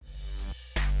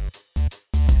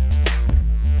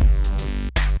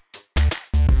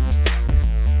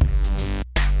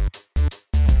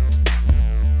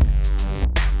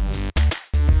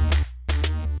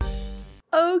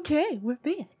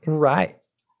we're back. Right.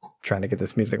 Trying to get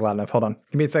this music loud enough. Hold on.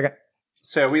 Give me a second.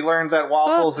 So we learned that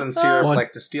Waffles and Syrup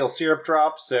like to steal syrup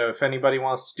drops, so if anybody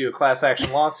wants to do a class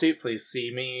action lawsuit, please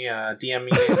see me, DM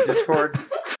me in Discord.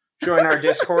 Join our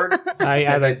Discord,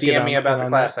 and then DM me about the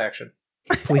class action.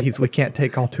 Please, we can't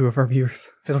take all 2 of our viewers.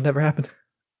 It'll never happen.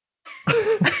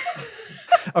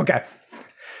 Okay.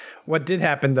 What did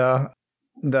happen, though,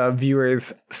 the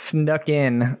viewers snuck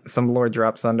in some lore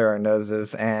drops under our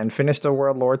noses and finished a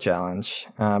World Lore Challenge.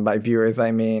 By viewers,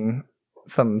 I mean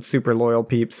some super loyal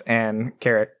peeps and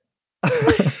Carrick,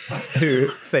 who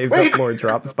saves up lore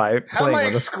drops by playing How am I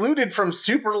with us. excluded from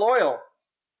super loyal?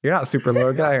 You're not super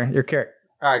loyal. Get out of here. You're Carrick.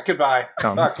 All right, goodbye.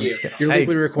 Fuck you. You're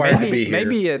legally required to be here.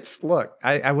 Maybe it's, look,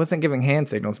 I wasn't giving hand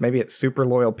signals. Maybe it's super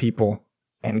loyal people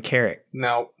and Carrick.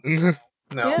 No. No,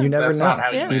 Yeah. You never that's know. not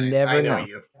how you Yeah. mean You it. never I know know.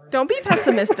 you. Don't be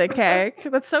pessimistic, Carrick.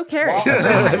 That's so Carrick.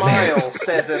 Waffles' smile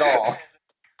says it all.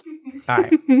 All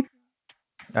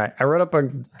right. I wrote up a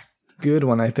good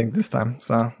one, I think, this time.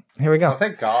 So here we go. Oh,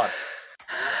 thank God.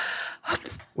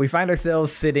 We find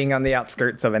ourselves sitting on the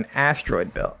outskirts of an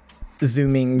asteroid belt,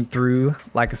 zooming through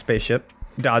like a spaceship,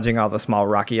 dodging all the small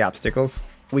rocky obstacles.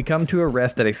 We come to a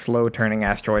rest at a slow-turning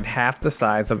asteroid half the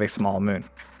size of a small moon.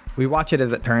 We watch it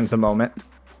as it turns a moment,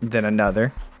 then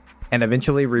another, and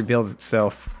eventually reveals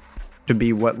itself to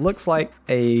be what looks like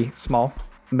a small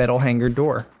metal hangar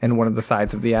door in one of the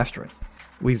sides of the asteroid.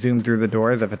 We zoom through the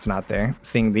door as if it's not there,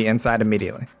 seeing the inside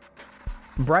immediately.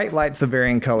 Bright lights of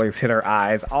varying colors hit our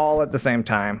eyes all at the same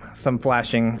time, some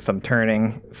flashing, some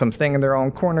turning, some staying in their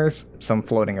own corners, some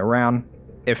floating around.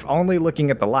 If only looking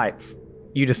at the lights,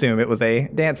 you'd assume it was a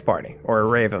dance party or a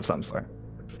rave of some sort.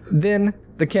 Then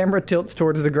the camera tilts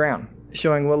towards the ground,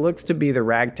 showing what looks to be the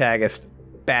ragtaggest,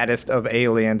 baddest of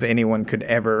aliens anyone could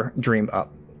ever dream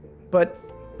up. But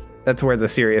that's where the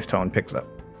serious tone picks up.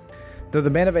 Though the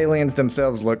band of aliens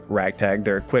themselves look ragtag,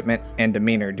 their equipment and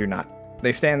demeanor do not.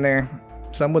 They stand there,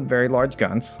 some with very large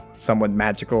guns, some with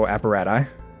magical apparati,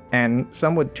 and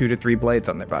some with 2 to 3 blades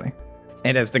on their body.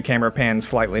 And as the camera pans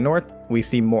slightly north, we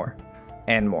see more,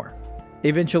 and more.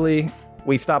 Eventually,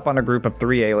 we stop on a group of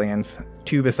 3 aliens,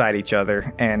 2 beside each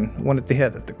other, and 1 at the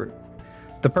head of the group.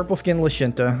 The purple-skinned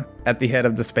Lashunta at the head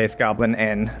of the space goblin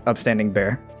and upstanding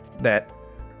bear that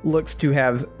looks to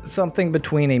have something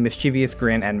between a mischievous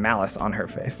grin and malice on her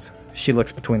face. She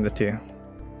looks between the 2.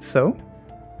 So,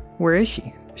 where is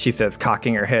she? She says,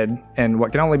 cocking her head in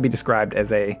what can only be described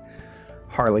as a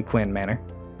Harley Quinn manner.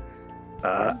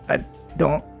 I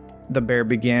don't... The bear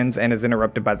begins and is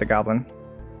interrupted by the goblin.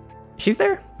 She's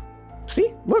there.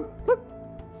 See? Look.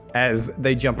 As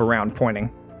they jump around,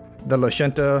 pointing. The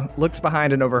Lashunta looks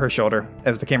behind and over her shoulder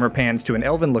as the camera pans to an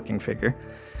elven-looking figure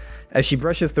as she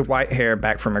brushes the white hair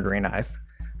back from her green eyes,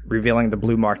 revealing the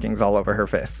blue markings all over her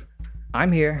face.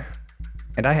 I'm here,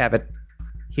 and I have it.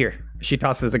 Here. She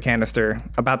tosses a canister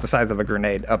about the size of a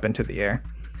grenade up into the air.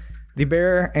 The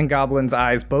bear and goblin's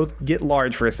eyes both get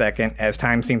large for a second as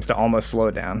time seems to almost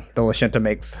slow down. The Lashunta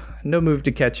makes no move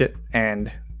to catch it,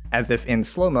 and as if in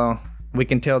slow-mo, we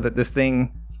can tell that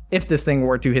if this thing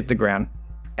were to hit the ground,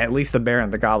 at least the bear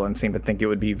and the goblin seem to think it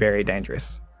would be very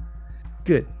dangerous.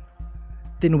 Good.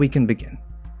 Then we can begin.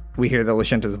 We hear the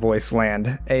Lashunta's voice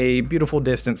land a beautiful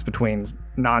distance between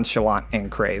nonchalant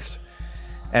and crazed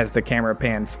as the camera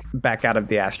pans back out of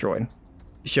the asteroid,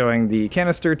 showing the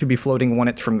canister to be floating 1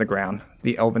 inch from the ground,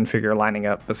 the elven figure lining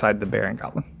up beside the bear and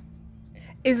goblin.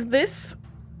 Is this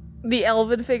the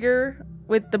elven figure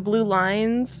with the blue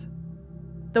lines?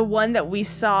 The one that we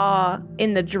saw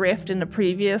in the drift in the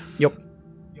previous? Yep.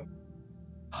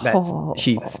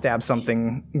 She stabbed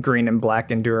something green and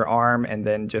black into her arm and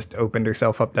then just opened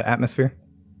herself up to atmosphere.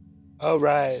 Oh,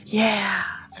 right. Yeah.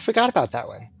 I forgot about that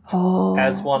one. Oh.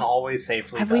 As one always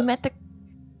safely Have does. we met the...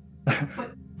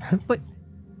 But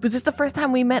was this the first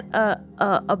time we met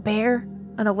a bear?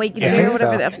 An awakened Yeah, I bear? think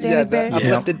Whatever so. the upstanding bear? The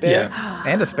uplifted bear.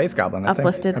 And a space goblin, I think.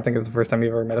 Uplifted. I think it's the first time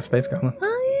you've ever met a space goblin.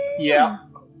 Yeah.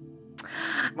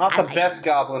 Not the like best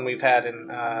goblin we've had in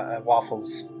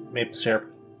Waffles maple syrup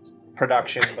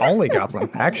production. but Only goblin,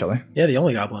 actually. Yeah, the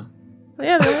only goblin.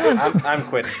 Yeah, the one. I'm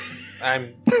quitting.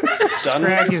 I'm done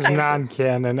with Scrag this is game.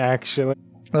 non-canon, actually.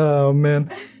 Oh,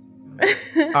 man.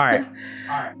 All right.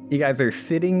 You guys are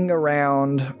sitting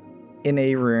around in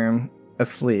a room,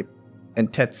 asleep,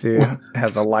 and Tetsu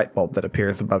has a light bulb that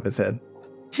appears above his head.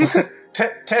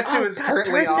 Tetsu is God,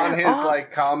 currently turn on that his off.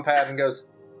 compad and goes,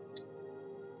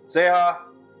 Zeha,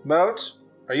 Moat,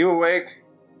 are you awake?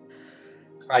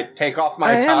 I take off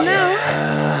my I am top.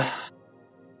 now.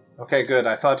 Okay, good.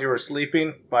 I thought you were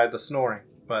sleeping by the snoring,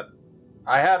 but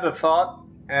I had a thought,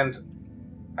 and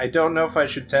I don't know if I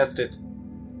should test it.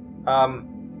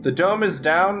 The dome is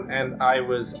down, and I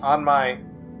was on my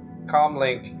comm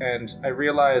link, and I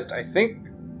realized I think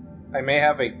I may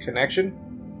have a connection.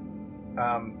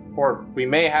 Or we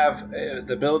may have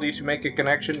the ability to make a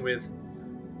connection with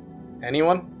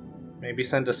anyone. Maybe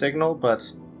send a signal,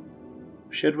 but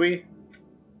should we?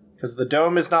 Because the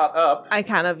dome is not up. I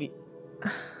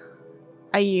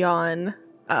yawn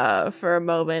for a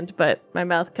moment, but my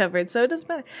mouth covered, so it doesn't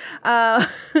matter.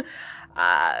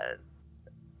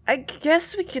 I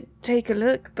guess we could take a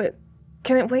look, but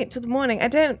can it wait till the morning? I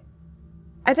don't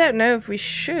know if we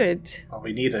should. Well,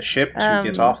 we need a ship to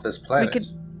get off this planet,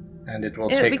 and it will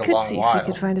take a long while. We could see if we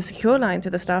could find a secure line to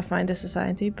the Starfinder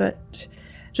Society, but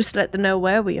just let them know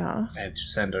where we are. And to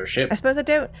send our ship. I suppose I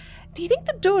don't... Do you think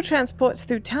the door transports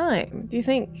through time? Do you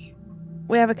think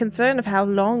we have a concern of how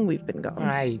long we've been gone?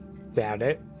 I doubt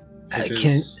it.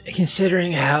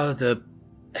 Considering how the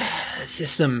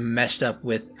system meshed up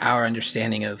with our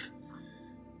understanding of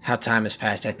how time has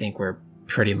passed, I think we're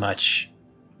pretty much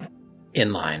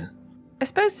in line. I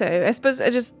suppose so. I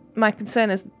suppose my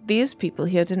concern is these people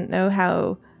here didn't know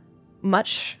how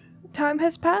much time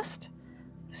has passed.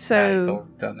 So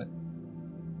done it.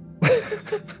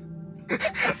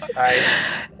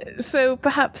 So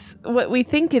perhaps what we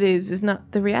think it is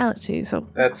not the reality. So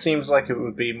that seems like it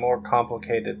would be more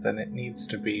complicated than it needs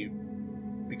to be,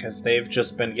 because they've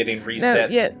just been getting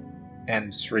reset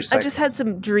and recycled. I just had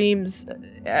some dreams.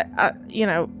 I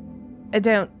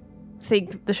don't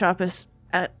think the sharpest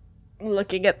at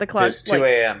looking at the clock. It's 2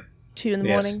 a.m. 2 in the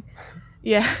morning.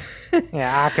 Yeah.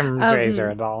 Yeah, Occam's razor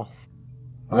at all.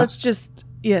 Let's just...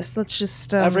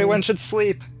 Everyone should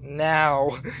sleep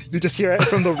now. You just hear it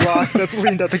from the rock that's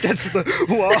leaned up against the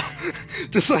wall.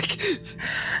 Just like...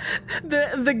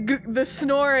 The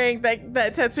snoring that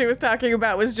Tetsu was talking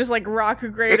about was just like rock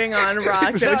grating on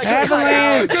rock. Just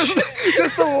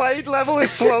the light level is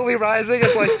slowly rising.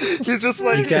 It's like, he's just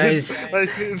like... You guys...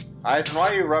 Eisen, why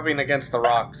are you rubbing against the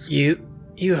rocks? You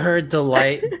heard the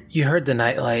light. You heard the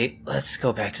night light. Let's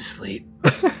go back to sleep.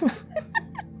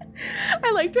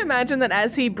 I like to imagine that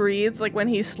as he breathes, like when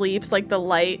he sleeps, like the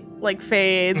light like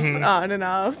fades on and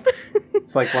off.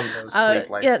 It's like one of those sleep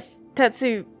lights. Yes,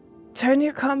 Tetsu, turn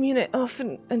your comm unit off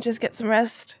and just get some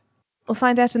rest. We'll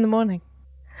find out in the morning.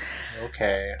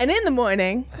 Okay. And in the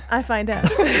morning, I find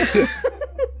out.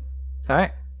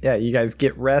 Alright. Yeah, you guys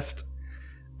get rest.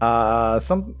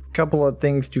 Some couple of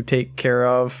things to take care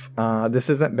of. This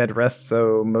isn't bed rest,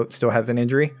 so Moat still has an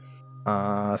injury.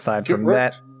 Aside from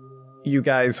that, you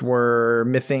guys were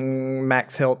missing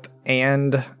max health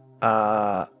and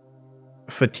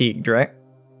fatigued, right?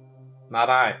 Not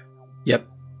I. Yep.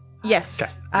 Yes,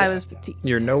 okay. I was fatigued.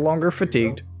 You're no longer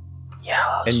fatigued.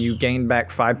 Yes. And you gained back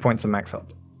 5 points of max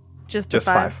health. Just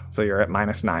 5. So you're at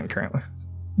 -9 currently.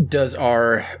 Does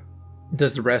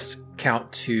the rest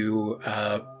count to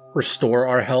restore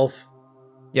our health?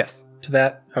 Yes. To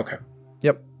that? Okay.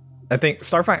 Yep. I think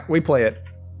Starfinder, we play it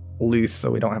loose so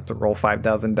we don't have to roll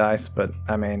 5,000 dice, but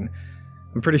I mean,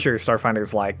 I'm pretty sure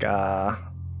Starfinder's like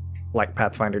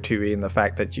Pathfinder 2e, and the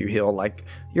fact that you heal like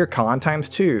your con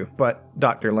 ×2, but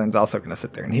Dr. Lynn's also going to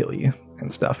sit there and heal you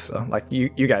and stuff, so like you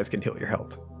guys can heal your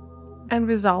health. And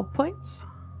resolve points?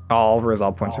 All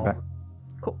resolve points are back.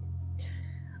 Cool.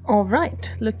 All right,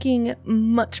 looking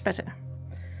much better.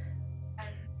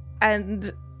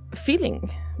 And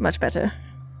feeling much better.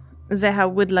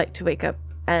 Zeha would like to wake up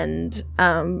and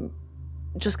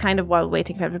just kind of while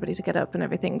waiting for everybody to get up and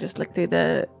everything, just look through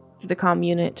the comm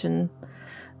unit and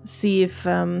see if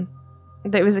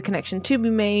there was a connection to be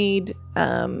made,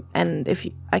 and if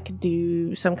I could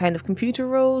do some kind of computer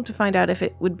roll to find out if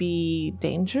it would be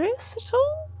dangerous at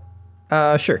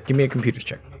all. Sure. Give me a computer's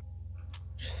check.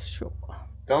 Sure.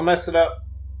 Don't mess it up.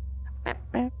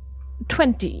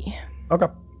 20. Okay.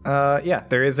 Yeah,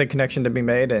 there is a connection to be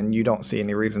made, and you don't see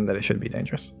any reason that it should be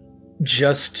dangerous.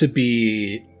 Just to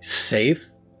be safe,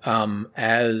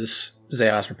 as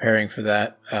Zeha's preparing for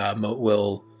that, Moat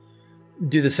will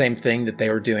do the same thing that they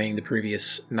were doing the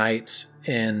previous night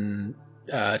in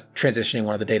transitioning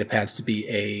one of the data pads to be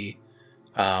a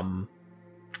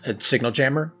signal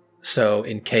jammer. So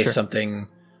in case something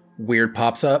weird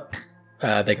pops up,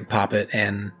 they can pop it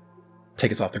and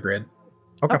take us off the grid.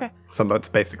 Okay. So Moat's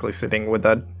basically sitting with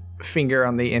a finger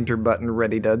on the enter button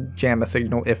ready to jam a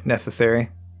signal if necessary.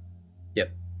 Yep.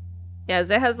 Yeah,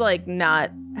 Zeha's like not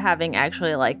having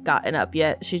actually like gotten up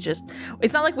yet. She just,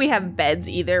 it's not like we have beds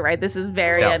either, right? This is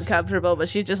very uncomfortable, but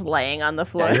she's just laying on the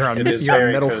floor. Yeah, you're on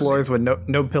metal cozy floors with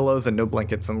no pillows and no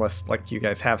blankets unless like you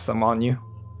guys have some on you.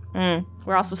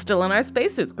 We're also still in our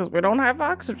spacesuits because we don't have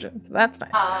oxygen. So that's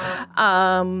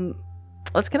nice.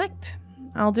 Let's connect.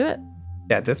 I'll do it.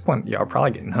 Yeah, at this point, y'all are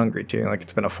probably getting hungry too. Like,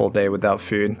 it's been a full day without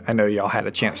food. I know y'all had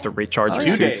a chance to recharge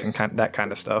your suits and that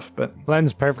kind of stuff, but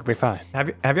Len's perfectly fine.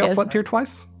 Have y'all slept here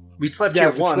twice? We slept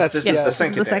here once. This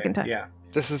is the second time. Yeah.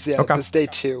 This is this is day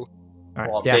 2. All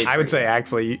right. Yeah, I would say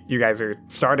actually you guys are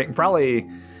starting probably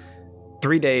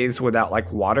 3 days without like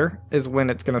water is when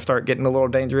it's going to start getting a little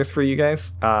dangerous for you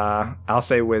guys. I'll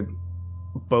say with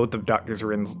both of Dr.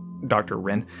 Lynn's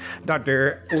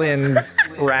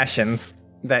rations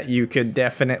that you could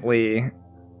definitely,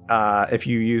 if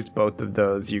you used both of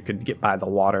those, you could get by the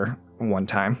water one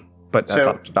time. But that's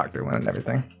up to Dr. Lynn and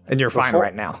everything. And you're fine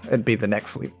right now. It'd be the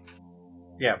next sleep.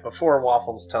 Yeah, before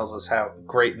Waffles tells us how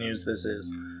great news this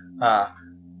is,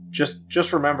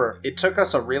 just remember, it took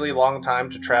us a really long time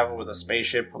to travel with a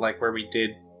spaceship like where we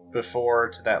did before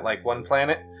to that like one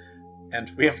planet, and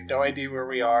we have no idea where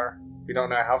we are. We don't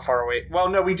know how far away. Well,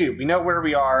 no, we do. We know where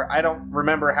we are. I don't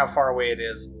remember how far away it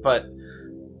is, but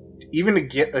even to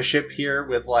get a ship here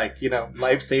with like,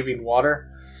 life-saving water.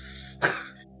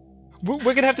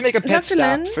 We're gonna have to make a pit stop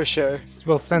Lynn? for sure.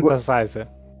 We'll synthesize it.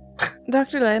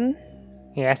 Dr. Lynn?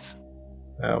 Yes.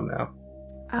 Oh no.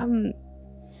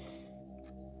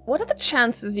 What are the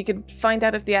chances you could find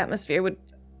out if the atmosphere would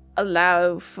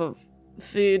allow for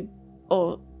food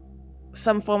or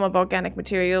some form of organic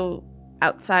material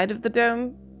outside of the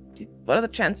dome? What are the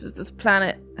chances this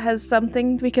planet has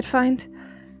something we could find?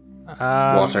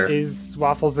 Water.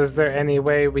 Waffles, is there any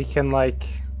way we can, like,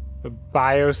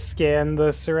 bioscan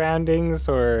the surroundings,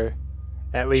 or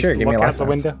at least give me look a out the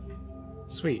license. window?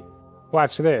 Sweet.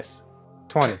 Watch this.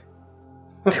 20.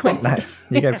 Nice.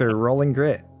 You guys are rolling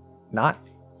grit. Not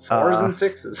 4s and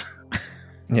 6s.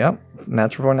 Yep.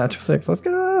 Natural 4, natural 6. Let's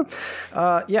go.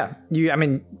 Yeah.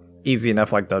 Easy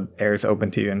enough. Like, the air's open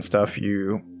to you and stuff.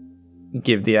 You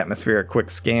give the atmosphere a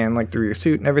quick scan, like, through your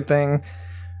suit and everything.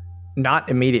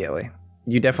 Not immediately.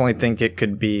 You definitely think it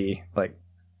could be, like,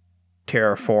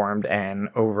 terraformed and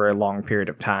over a long period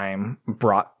of time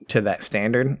brought to that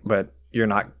standard, but you're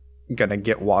not going to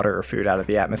get water or food out of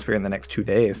the atmosphere in the next 2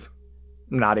 days.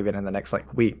 Not even in the next,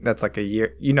 like, week. That's like a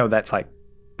year. That's like,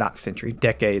 not century,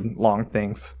 decade long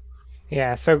things.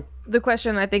 Yeah, so The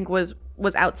question, I think, was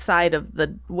outside of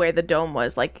where the dome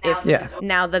was. Like, if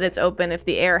now that it's open, if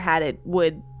the air had it,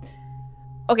 would...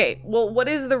 Okay, well, what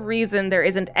is the reason there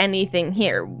isn't anything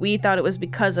here? We thought it was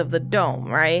because of the dome,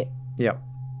 right? Yep.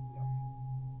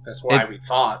 That's why we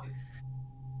thought.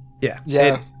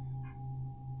 Yeah.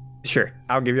 Sure,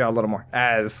 I'll give you a little more.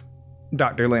 As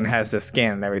Dr. Lynn has this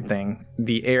scan and everything,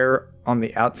 the air on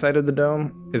the outside of the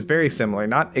dome is very similar.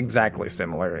 Not exactly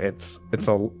similar.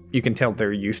 You can tell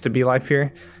there used to be life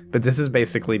here, but this has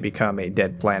basically become a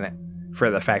dead planet for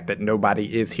the fact that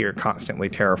nobody is here constantly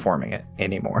terraforming it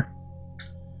anymore.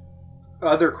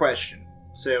 Other question.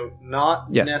 So,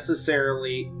 not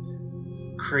necessarily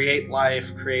create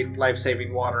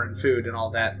life-saving water and food and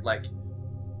all that, like,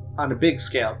 on a big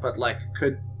scale, but, like,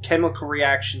 could chemical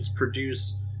reactions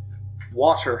produce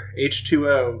water,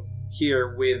 H2O,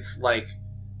 here with, like,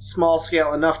 small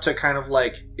scale enough to kind of,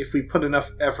 like, if we put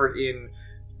enough effort in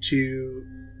to,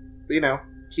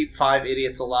 keep 5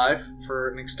 idiots alive for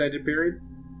an extended period?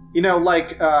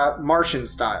 Like, Martian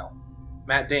style.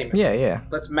 Matt Damon. Yeah.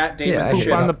 Let's Matt Damon Yeah,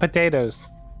 poop on the potatoes.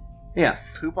 Yeah,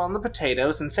 poop on the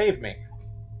potatoes and save me.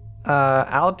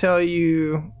 I'll tell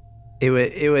you,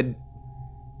 it'd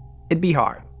be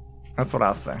hard. That's what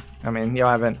I'll say. I mean, you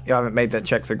haven't made that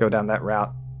checks or go down that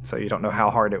route, so you don't know how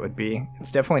hard it would be.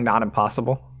 It's definitely not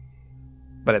impossible,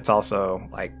 but it's also,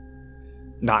 like,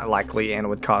 not likely and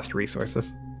would cost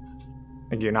resources.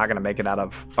 Like, you're not going to make it out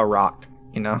of a rock,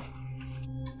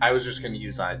 I was just going to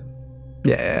use Eisen.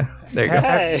 Yeah, there you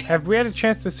go. Have we had a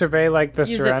chance to survey, like, the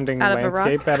surrounding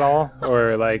landscape at all?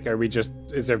 Or, like,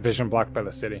 is there vision blocked by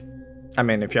the city? I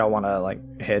mean, if y'all want to,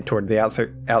 like, head toward the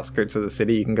outskirts of the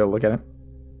city, you can go look at it.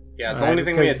 Yeah, the only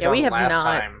thing we had done we have last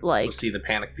not, time like... was see the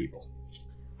panic people.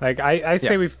 Like, I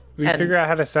say we figure out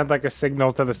how to send, like, a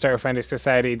signal to the Starfinder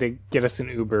Society to get us an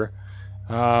Uber.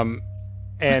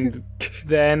 And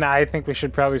then I think we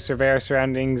should probably survey our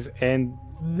surroundings and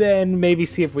then maybe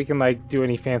see if we can, like, do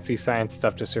any fancy science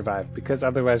stuff to survive, because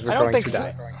otherwise we're going to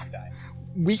die.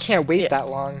 We can't wait that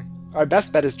long. Our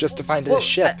best bet is just to find a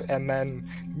ship and then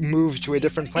move to a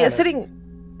different planet.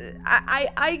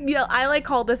 I like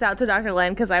called this out to Dr.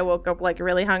 Len because I woke up, like,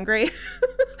 really hungry.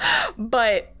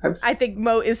 But I think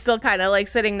Mo is still kind of, like,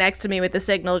 sitting next to me with the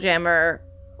signal jammer.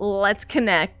 Let's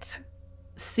connect,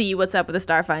 see what's up with the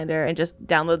Starfinder, and just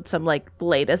download some, like,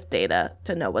 latest data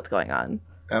to know what's going on.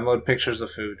 Download pictures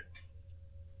of food.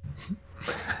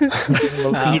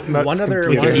 One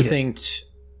other thing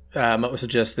Mo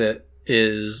suggests that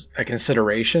is a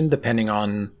consideration depending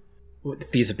on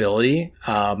feasibility.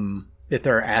 If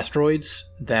there are asteroids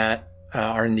that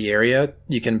are in the area,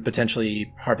 you can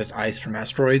potentially harvest ice from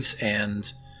asteroids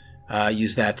and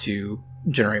use that to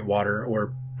generate water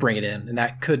or bring it in. And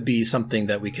that could be something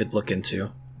that we could look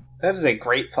into. That is a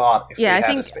great thought if we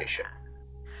had a spaceship.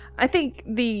 I think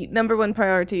the number one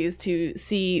priority is to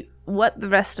see what the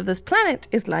rest of this planet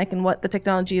is like and what the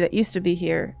technology that used to be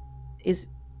here is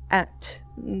at,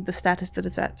 the status that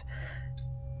it's at.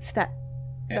 Is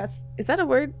that a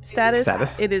word?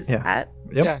 Status? It is at?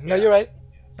 Yep. Yeah, no, you're right.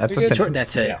 That's a sentence.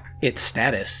 That's it. Yeah. It's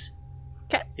status.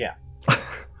 Okay. Yeah.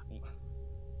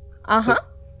 Uh-huh.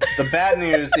 The bad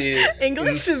news is...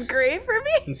 English is great for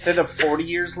me. Instead of 40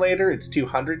 years later, it's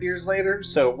 200 years later.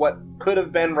 So what could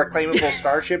have been reclaimable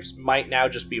starships might now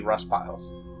just be rust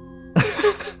piles.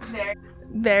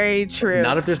 Very true.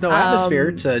 Not if there's no atmosphere.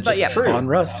 It's just on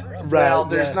rust. Well,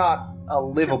 there's not a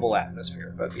livable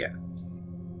atmosphere, but yeah.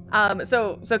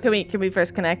 So can we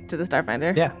first connect to the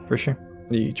Starfinder? Yeah, for sure.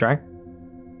 You try?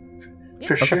 Yeah.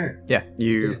 For sure. Yeah,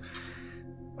 you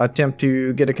attempt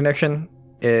to get a connection.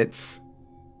 It's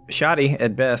shoddy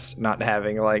at best, not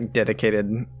having like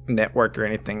dedicated network or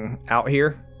anything out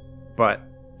here, but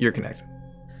you're connected.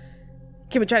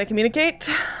 Can we try to communicate?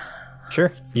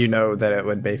 Sure. You know that it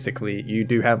would basically, you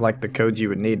do have like the codes you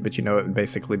would need, but you know it would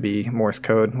basically be Morse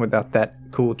code without that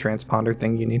cool transponder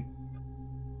thing you need.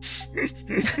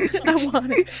 I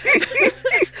want it.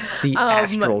 The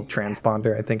astral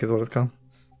transponder, I think is what it's called.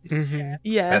 Mm-hmm.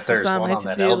 Yes, there's one on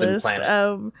that Elven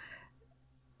planet.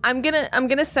 I'm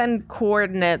gonna send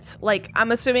coordinates. Like,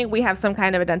 I'm assuming we have some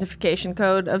kind of identification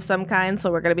code of some kind, so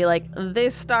we're gonna be like,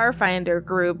 this Starfinder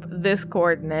group, this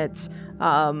coordinates,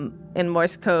 in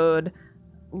Morse code,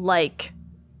 like,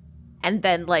 and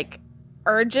then like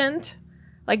urgent,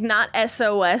 like not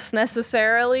SOS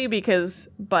necessarily, because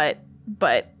but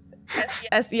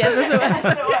yes,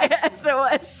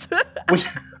 SOS.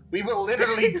 We will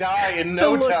literally die in no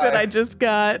time. The look time. that I just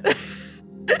got.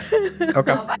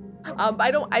 Okay.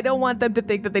 I don't want them to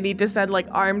think that they need to send like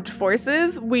armed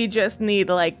forces. We just need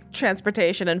like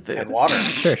transportation and food and water.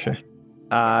 Sure.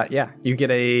 Yeah, you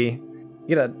get a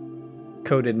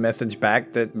coded message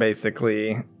back that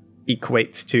basically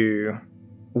equates to,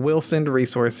 "We'll send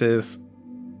resources.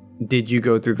 Did you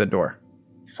go through the door?"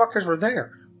 Fuckers were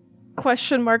there.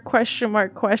 Question mark?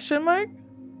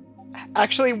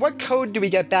 Actually, what code do we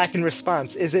get back in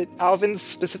response? Is it Alvin's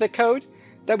specific code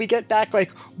that we get back?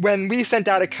 Like, when we sent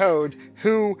out a code,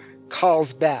 who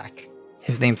calls back?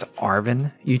 His name's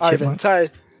Arvin, you Arvin, chipmunk.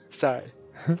 sorry.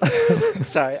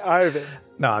 Sorry, Arvin.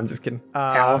 No, I'm just kidding.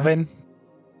 Alvin?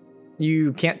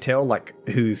 You can't tell, like,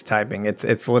 who's typing.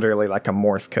 It's literally like a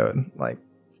Morse code. Like,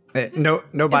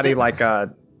 nobody, like,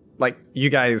 you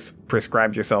guys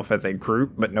prescribed yourself as a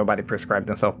group, but nobody prescribed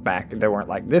themselves back. They weren't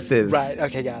like, this is right.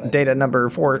 Okay, got it. Data number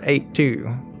 482.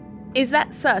 Is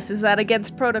that sus? Is that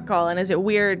against protocol? And is it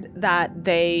weird that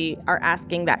they are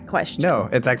asking that question? No,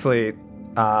 it's actually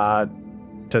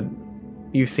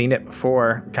you've seen it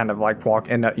before, kind of like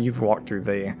you've walked through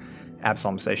the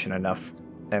Absalom Station enough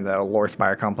and the Lore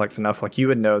Spire complex enough. Like, you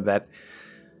would know that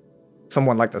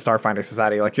someone like the Starfinder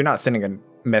Society, like, you're not sending a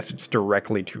message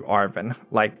directly to Arvin.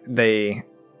 Like, they,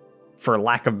 for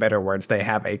lack of better words, they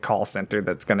have a call center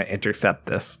that's going to intercept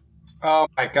this. Oh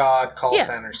my god, call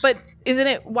centers. But isn't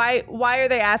it, why are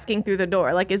they asking through the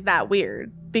door? Like, is that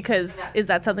weird? Because is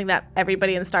that something that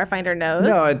everybody in Starfinder knows?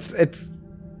 No, it's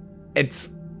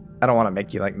I don't want to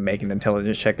make you like make an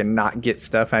intelligence check and not get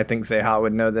stuff. I think Zeha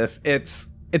would know this. It's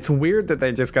weird that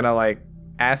they're just gonna like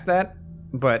ask that,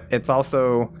 but it's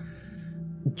also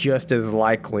just as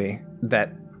likely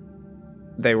that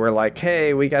they were like,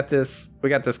 hey, we got this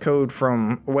code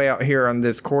from way out here on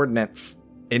this coordinates.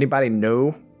 Anybody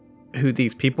know who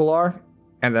these people are?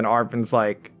 And then Arvin's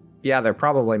like, yeah, they're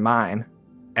probably mine.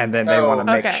 And then they want to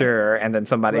make sure, and then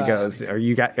somebody goes, are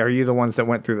you the ones that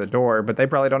went through the door? But they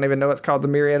probably don't even know it's called the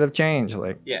Myriad of Change.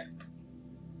 Like, yeah.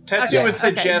 Tetsu would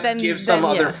suggest give some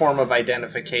other form of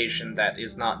identification that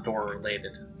is not door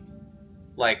related.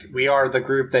 Like, we are the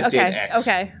group that did X.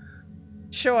 Okay.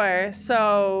 Sure.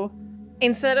 So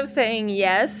instead of saying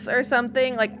yes or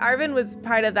something, like, Arvin was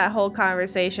part of that whole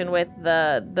conversation with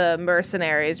the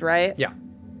mercenaries, right? Yeah.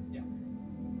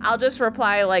 I'll just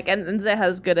reply, like, and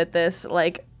Zeha's good at this,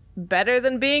 like, better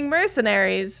than being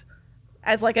mercenaries,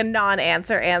 as, like, a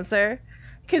non-answer answer.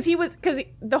 Because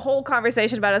the whole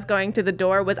conversation about us going to the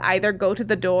door was either go to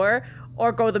the door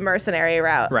or go the mercenary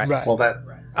route. Right. Well,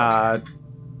 that...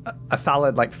 a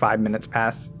solid, like, 5 minutes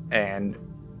pass, and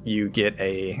you get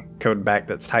a code back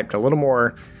that's typed a little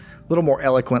more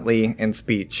eloquently in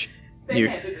speech.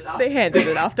 You They handed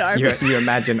it off to Arvin. you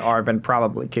imagine Arvin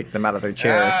probably kicked them out of their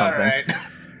chair or something. Right.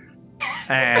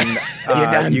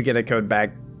 And you get a code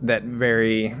back that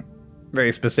very,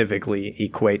 very specifically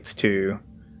equates to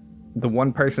the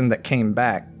one person that came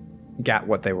back got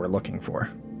what they were looking for.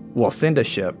 We'll send a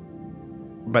ship,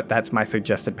 but that's my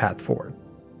suggested path forward.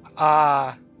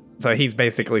 So he's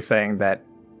basically saying that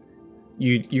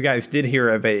you guys did hear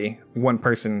of a one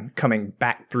person coming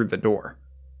back through the door.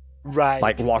 Right.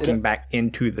 Like walking back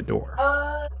into the door.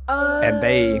 And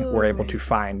they were able to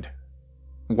find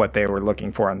what they were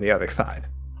looking for on the other side.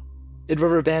 It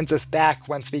rubber bands us back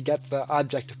once we get the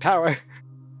object of power.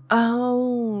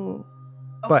 Oh.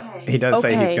 But he does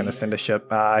say he's going to send a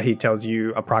ship. He tells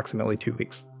you approximately 2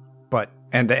 weeks.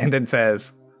 And then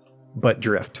says, but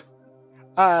drift.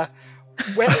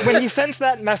 When he sends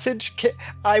that message,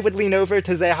 I would lean over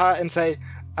to Zeha and say,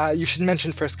 you should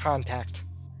mention first contact.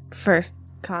 Because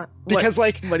Because,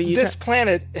 this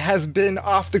planet has been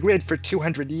off the grid for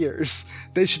 200 years.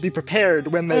 They should be prepared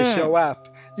when they show up,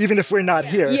 even if we're not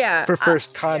here, for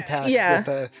first contact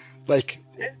with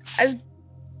as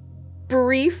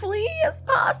briefly as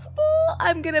possible.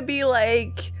 I'm gonna be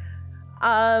like,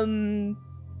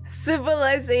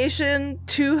 civilization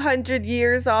 200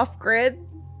 years off grid,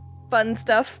 fun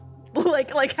stuff.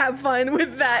 like have fun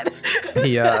with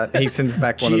that. He sends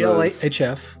back one of those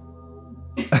GLHF.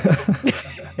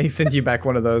 He sends you back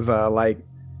one of those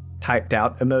typed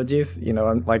out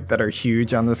emojis, like that are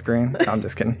huge on the screen. No, I'm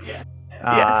just kidding.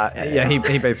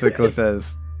 He basically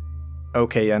says,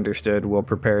 okay, understood, we'll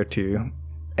prepare to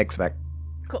expect.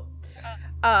 Cool.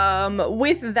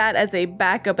 With that as a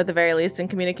backup at the very least and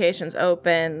communications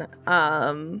open,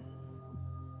 though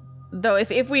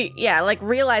if we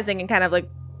realizing and kind of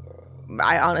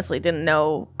I honestly didn't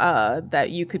know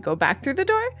that you could go back through the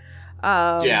door.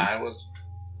 I was.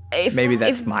 Maybe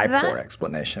that's my poor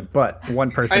explanation, but one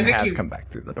person has come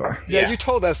back through the door. Yeah, you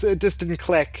told us, it just didn't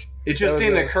click. It just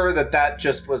didn't occur that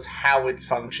just was how it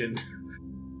functioned.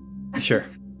 Sure.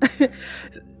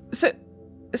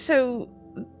 So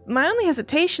my only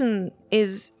hesitation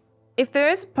is if there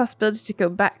is a possibility to go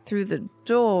back through the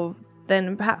door,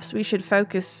 then perhaps we should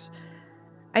focus.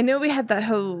 I know we had that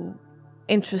whole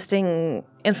interesting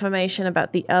information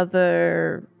about the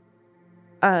other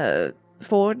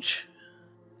forge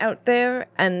out there,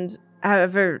 and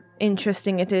however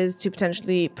interesting it is to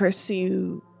potentially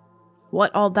pursue what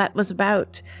all that was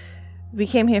about. We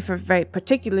came here for a very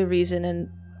particular reason, and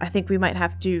I think we might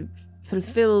have to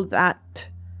fulfill that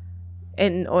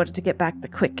in order to get back the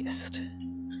quickest.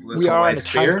 We are on a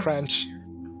time crunch.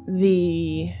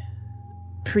 The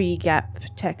pre-gap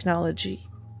technology.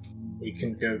 We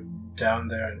can go down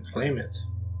there and claim it.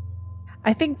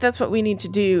 I think that's what we need to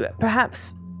do.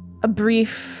 Perhaps a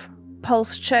brief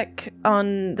pulse check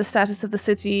on the status of the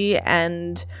city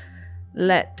and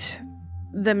let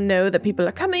them know that people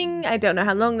are coming. I don't know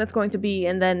how long that's going to be,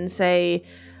 and then say,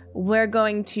 we're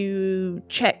going to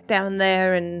check down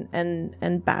there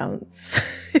and bounce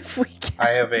if we can.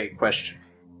 I have a question.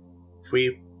 If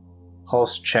we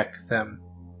pulse check them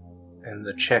and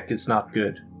the check is not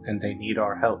good and they need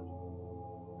our help,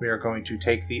 we are going to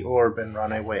take the orb and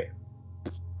run away.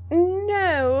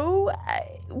 No,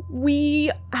 we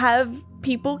have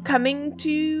people coming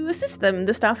to assist them.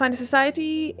 The Starfinder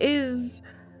Society is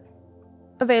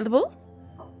available.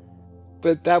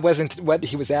 But that wasn't what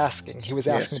he was asking. He was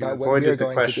asking about what we were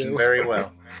going to do. Very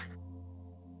well.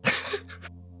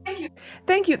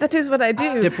 Thank you. That is what I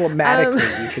do.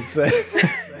 Diplomatically, you could say.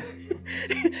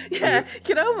 Yeah, you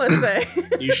can almost say.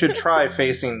 You should try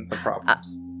facing the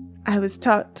problems. I was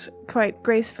taught quite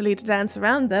gracefully to dance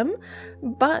around them,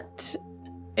 but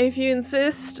if you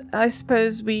insist, I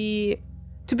suppose to be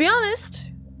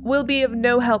honest, will be of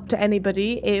no help to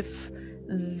anybody if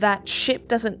that ship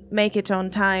doesn't make it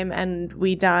on time and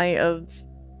we die of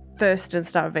thirst and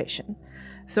starvation.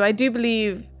 So I do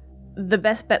believe the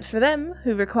best bet for them,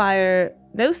 who require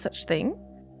no such thing,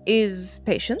 is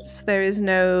patience. There is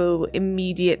no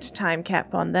immediate time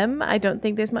cap on them. I don't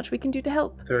think there's much we can do to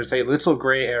help. There's a little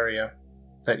gray area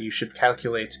that you should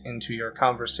calculate into your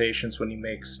conversations when you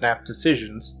make snap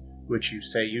decisions, which you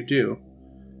say you do,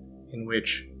 in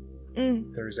which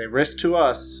there is a risk to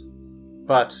us,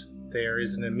 but there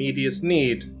is an immediate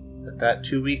need that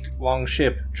 2-week-long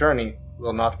ship journey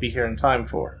will not be here in time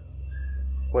for.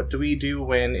 What do we do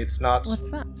when it's not... What's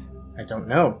that? I don't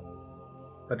know.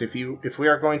 But if we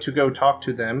are going to go talk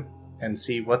to them and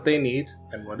see what they need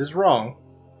and what is wrong,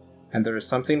 and there is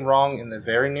something wrong in the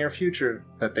very near future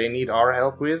that they need our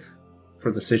help with for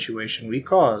the situation we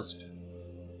caused,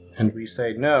 and we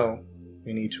say no,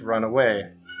 we need to run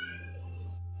away.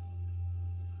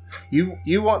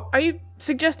 You want? Are you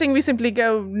suggesting we simply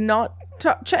go not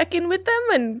check in with them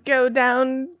and go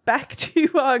down back to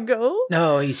our goal?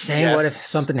 No, he's saying what if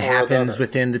something happens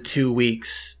within the 2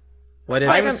 weeks? What if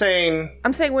I'm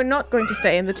saying we're not going to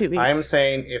stay in the 2 weeks. I'm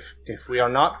saying if we are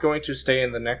not going to stay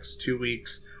in the next 2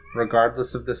 weeks,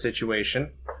 regardless of the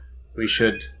situation, we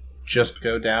should just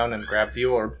go down and grab the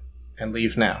orb and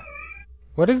leave now.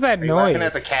 What is that Are noise? you laughing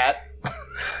at the cat?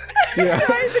 Yeah.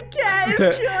 Sorry, the cat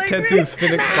is killing Tetsu's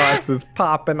Phoenix box is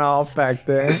popping off back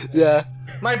there. Yeah.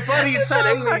 My buddy's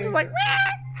petting me. Is like,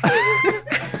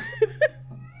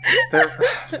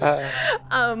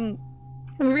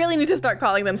 we really need to start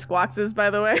calling them squawkses, by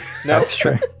the way. No, that's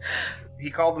true. He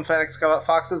called them Fennec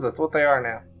foxes. That's what they are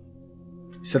now.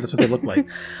 He said that's what they look like.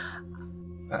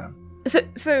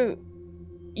 So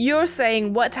you're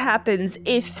saying what happens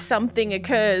if something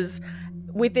occurs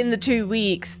within the 2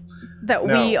 weeks that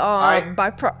we are by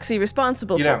proxy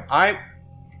responsible for? I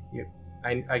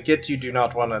get you do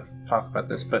not want to talk about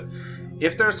this, but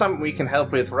if there's something we can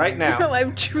help with right now... No, I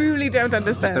truly don't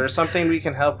understand. If there's something we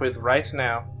can help with right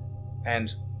now,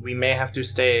 and we may have to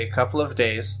stay a couple of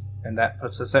days, and that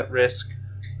puts us at risk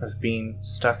of being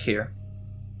stuck here.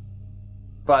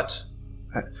 But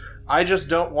I just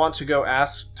don't want to go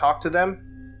talk to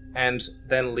them, and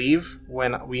then leave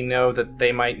when we know that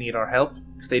they might need our help.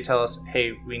 If they tell us,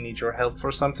 hey, we need your help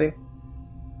for something,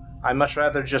 I'd much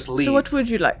rather just leave. So what would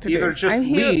you like to do? Either just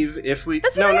leave if we...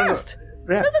 That's what I asked.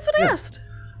 Yeah, no, that's what I asked.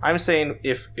 I'm saying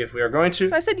if we are going to...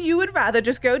 So I said you would rather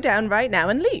just go down right now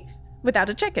and leave without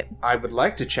a check-in. I would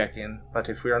like to check in, but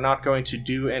if we are not going to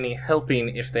do any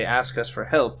helping if they ask us for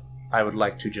help, I would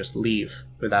like to just leave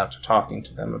without talking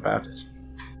to them about it.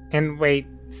 And wait,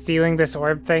 stealing this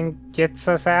orb thing gets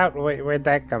us out? Where'd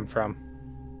that come from?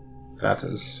 That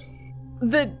is...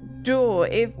 The door.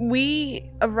 If we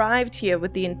arrived here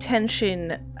with the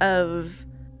intention of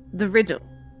the riddle,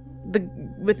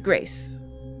 with Grace,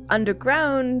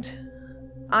 underground,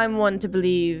 I'm one to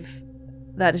believe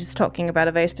that is talking about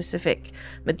a very specific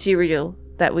material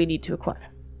that we need to acquire.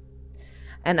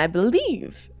 And I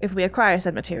believe if we acquire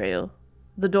said material,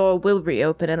 the door will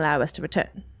reopen and allow us to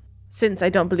return, since I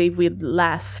don't believe we'll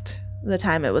last the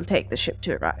time it will take the ship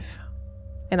to arrive.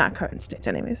 In our current state,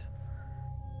 anyways.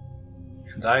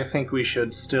 And I think we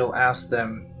should still ask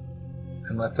them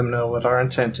and let them know what our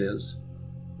intent is.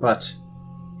 But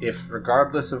if,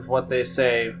 regardless of what they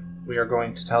say, we are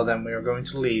going to tell them we are going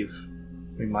to leave,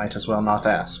 we might as well not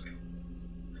ask.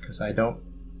 Because I don't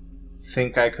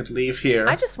think I could leave here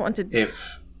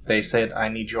if they said, I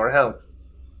need your help.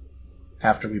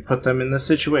 After we put them in this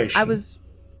situation. I was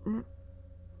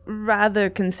rather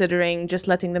considering just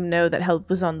letting them know that help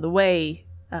was on the way.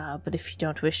 But if you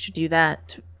don't wish to do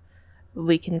that,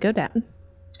 we can go down.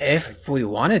 If we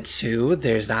wanted to,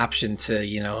 there's an option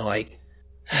to,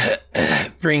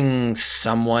 bring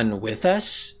someone with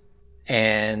us,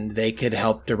 and they could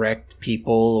help direct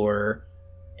people or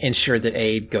ensure that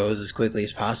aid goes as quickly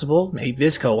as possible. Maybe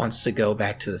Vizco wants to go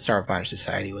back to the Starfinder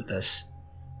Society with us,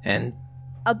 and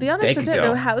I'll be honest, I don't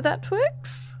know how that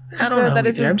works. I don't know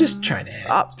either. I'm just trying to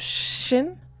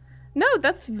option. No,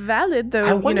 that's valid,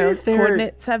 though.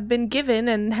 Coordinates have been given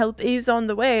and help is on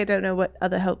the way. I don't know what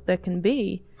other help there can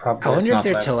be. Probably I wonder if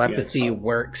their telepathy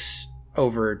works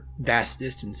over vast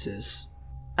distances.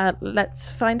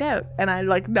 Let's find out. And I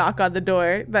knock on the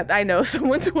door that I know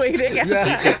someone's waiting. Yeah,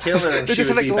 you could kill her and she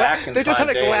would be back in 5 days. They just have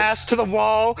a glass to the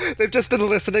wall. They've just been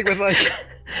listening with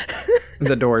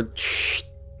the door.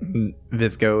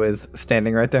 Vizco is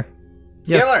standing right there.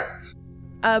 Yes. Kill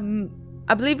her.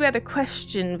 I believe we had a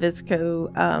question,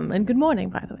 Vizco, and good morning,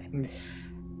 by the way.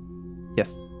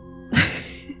 Yes.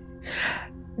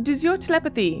 Does your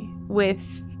telepathy with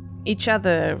each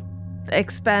other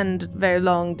expand very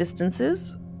long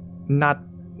distances? Not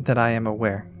that I am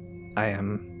aware. I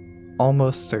am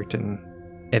almost certain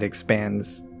it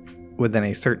expands within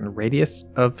a certain radius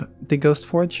of the Ghost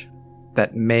Forge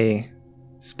that may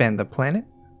span the planet,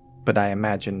 but I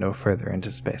imagine no further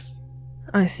into space.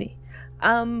 I see.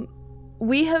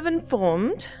 We have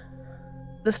informed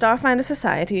the Starfinder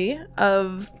Society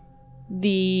of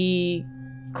the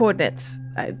coordinates.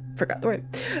 I forgot the word.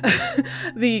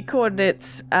 The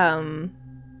coordinates, and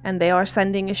they are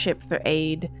sending a ship for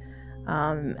aid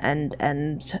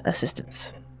and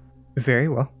assistance. Very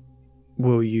well.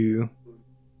 Will you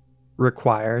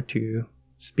require to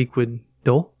speak with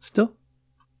Dole still?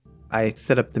 I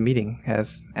set up the meeting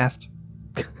as asked.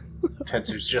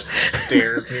 Tetsu's just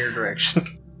stares in your direction.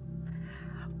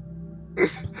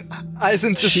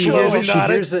 She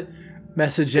hears a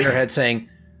message in her head saying,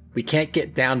 we can't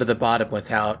get down to the bottom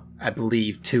without, I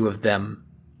believe, 2 of them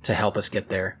to help us get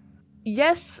there.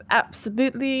 yes,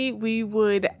 absolutely. We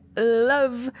would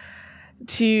love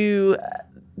to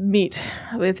meet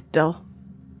with Dull.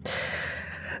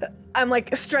 I'm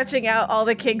like stretching out all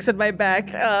the kinks in my back.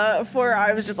 For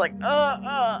I was just like, all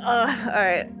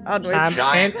right, onwards.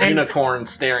 Giant unicorn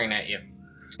staring at you.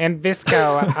 And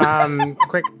Visco,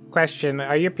 quick question: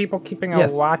 are your people keeping a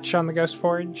watch on the Ghost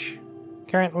Forge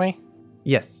currently?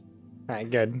 Yes. All right,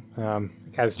 good.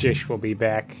 Because Jish will be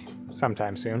back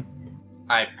sometime soon.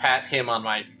 I pat him on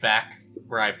my back,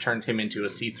 where I've turned him into a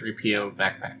C-3PO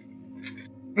backpack.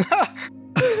 He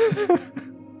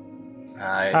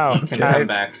can come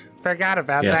back. Forgot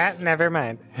about that. Never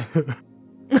mind.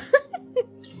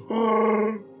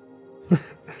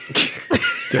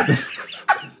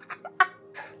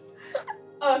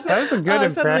 That was a good impression.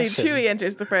 Suddenly Chewie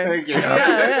enters the frame. Thank you.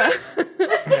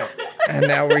 Yeah. And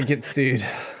now we get sued.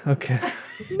 Okay.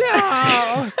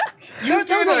 No! You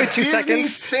did only a 2 Disney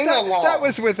seconds. sing-along. That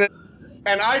was with it.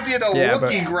 And I did a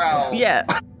Wookiee growl. Yeah.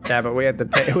 Yeah, but we had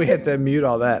to mute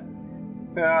all that.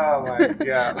 Oh my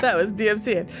god. That was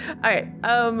DMC. All right.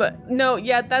 No,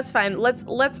 yeah, that's fine.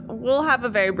 We'll have a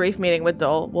very brief meeting with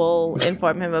Dole. We'll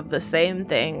inform him of the same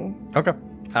thing. Okay.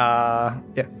 Yeah.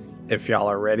 If y'all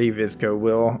are ready, Visco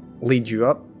will lead you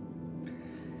up.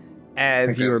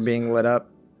 As you are being lit up,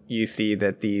 you see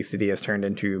that the city has turned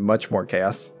into much more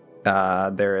chaos.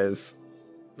 It's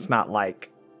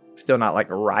still not like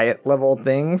riot level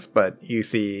things, but you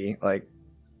see like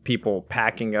people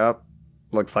packing up,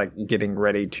 looks like getting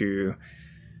ready to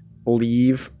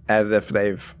leave as if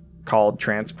they've called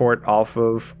transport off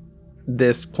of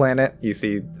this planet. You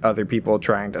see other people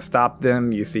trying to stop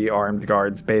them. You see armed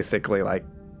guards basically like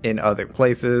in other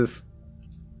places.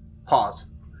 Pause.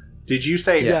 Did you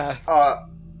say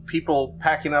people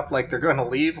packing up like they're going to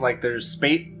leave? Like there's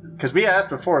space? Because we asked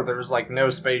before, there was like no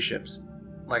spaceships.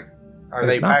 Like, are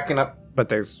they packing up? But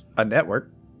there's a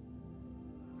network.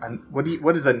 And what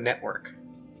is a network?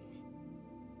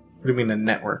 What do you mean a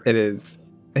network? It is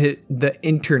the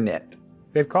internet.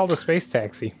 They've called a space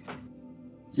taxi.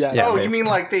 Yeah. Oh, you mean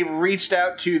like they've reached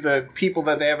out to the people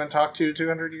that they haven't talked to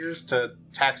 200 years to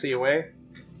taxi away?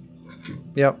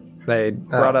 Yep. They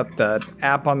brought up the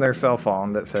app on their cell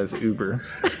phone that says Uber.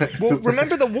 Well,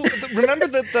 remember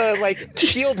that the like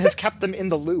shield has kept them in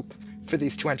the loop for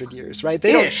these 200 years, right?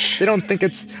 They don't think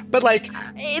it's, but like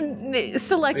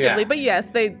selectively, but yes,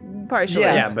 they partially.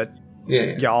 Yeah, but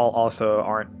y'all also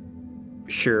aren't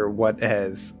sure what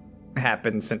has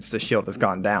happened since the shield has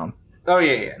gone down. Oh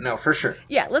yeah, no, for sure.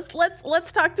 Yeah,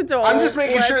 let's talk to Dole. I'm just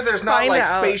making sure there's not like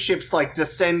spaceships like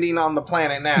descending on the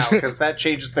planet now, because that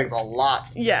changes things a lot.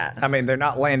 Yeah. I mean, they're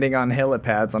not landing on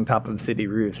helipads on top of the city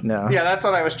roofs, no. Yeah, that's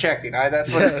what I was checking.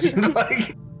 That's what it seemed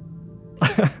like.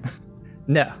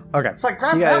 No. Okay. It's like,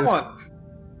 grab that one.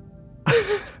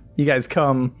 You guys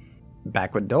come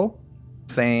back with Dole.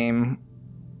 Same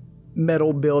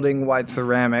metal building, white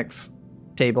ceramics.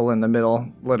 Table in the middle,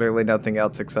 literally nothing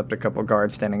else except a couple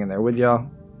guards standing in there with y'all.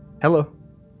 Hello.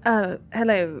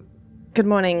 Hello. Good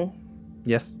morning.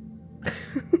 Yes.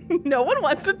 No one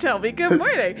wants to tell me good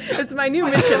morning. It's my new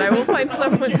mission. I will find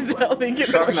someone to tell me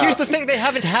good morning. Here's the thing: they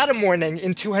haven't had a morning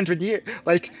in 200 years.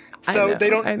 Like, so they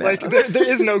don't like. There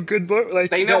is no good morning.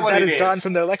 Like, they know what that it is gone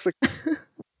from their lexicon.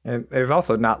 And there's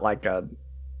also not like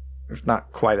it's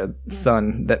not quite a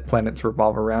sun that planets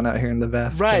revolve around out here in the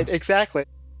vast. Right. So. Exactly.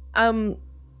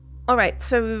 All right,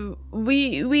 so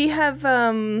we have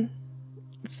some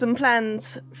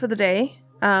plans for the day.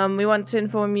 We wanted to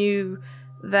inform you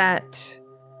that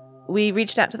we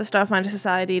reached out to the Starfinder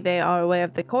Society. They are aware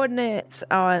of the coordinates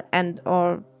and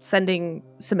are sending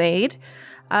some aid.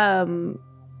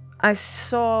 I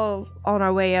saw on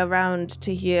our way around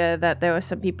to here that there were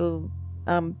some people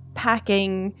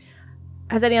packing.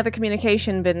 Has any other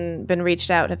communication been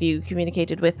reached out? Have you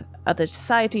communicated with other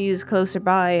societies closer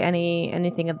by?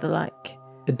 Anything of the like?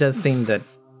 It does seem that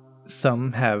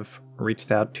some have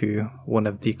reached out to one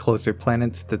of the closer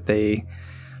planets that they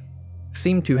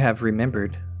seem to have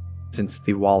remembered since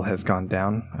the wall has gone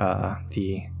down.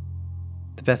 The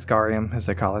Veskarium, as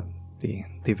they call it, the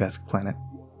Vesk planet.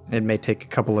 It may take a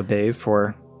couple of days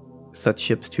for such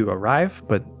ships to arrive,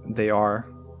 but they are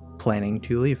planning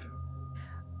to leave.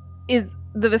 Is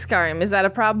the Veskarium, is that a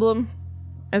problem?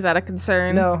 Is that a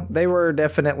concern? No, they were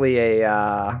definitely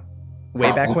a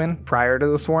way back when, prior to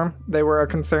the swarm, they were a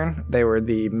concern. They were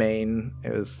the main,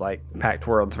 it was like Pact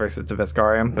Worlds versus the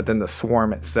Veskarium, but then the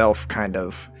swarm itself kind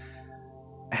of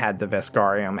had the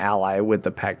Veskarium ally with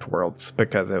the Pact Worlds,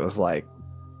 because it was like,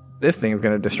 this thing is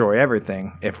going to destroy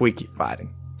everything if we keep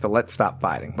fighting. So let's stop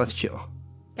fighting. Let's chill.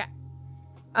 Okay.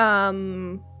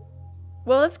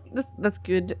 Well, that's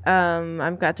good.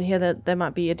 I'm glad to hear that there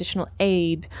might be additional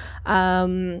aid.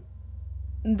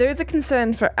 There's a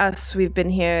concern for us. We've been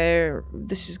here.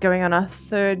 This is going on our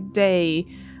third day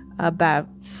about,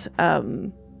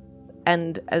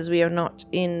 and as we are not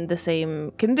in the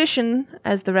same condition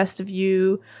as the rest of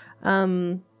you,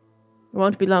 it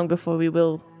won't be long before we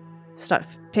will start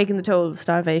taking the toll of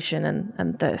starvation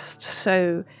and thirst.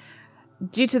 So,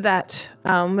 due to that,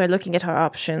 we're looking at our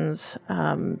options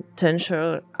to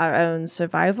ensure our own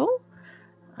survival.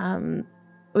 Would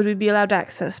we be allowed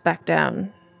access back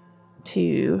down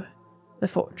to the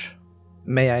forge?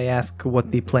 May I ask what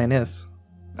the plan is?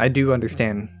 I do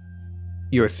understand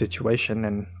your situation,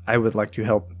 and I would like to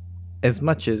help as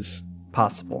much as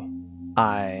possible.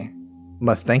 I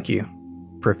must thank you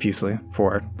profusely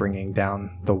for bringing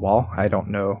down the wall. I don't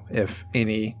know if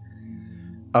any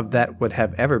of that would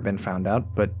have ever been found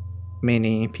out, but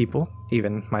many people,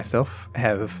 even myself,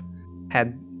 have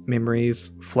had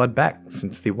memories flood back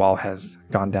since the wall has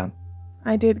gone down.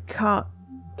 I did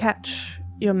catch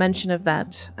your mention of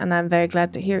that, and I'm very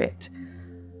glad to hear it.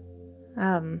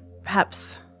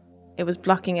 Perhaps it was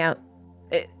blocking out.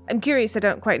 I'm curious, I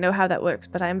don't quite know how that works,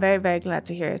 but I'm very, very glad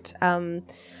to hear it.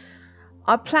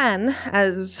 Our plan,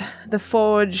 as the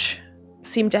forge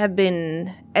seemed to have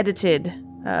been edited,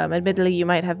 admittedly you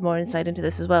might have more insight into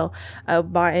this as well,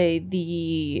 by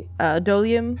the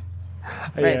Dolium.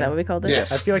 Right, yeah. That what we called it?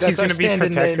 Yes. I feel like he's going to be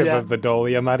protective of the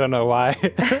Dolium. I don't know why.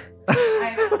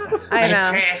 I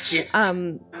know. Precious.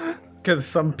 Because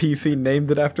some PC named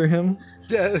it after him?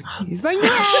 Yeah. He's like,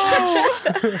 yes!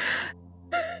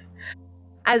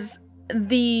 As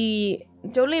the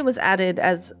Dolium was added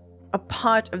as a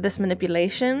part of this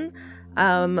manipulation,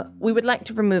 we would like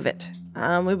to remove it.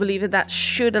 We believe that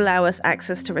should allow us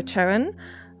access to return.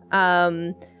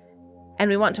 And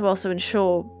we want to also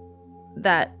ensure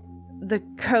that the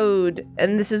code,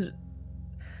 and this is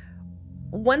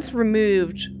once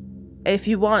removed, if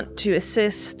you want to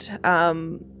assist,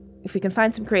 if we can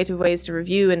find some creative ways to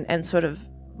review and sort of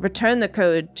return the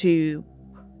code to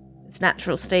its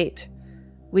natural state,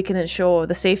 we can ensure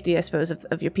the safety, I suppose,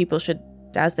 of your people should,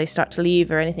 as they start to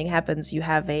leave or anything happens, you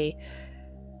have a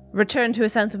return to a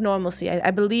sense of normalcy.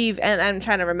 I believe, and I'm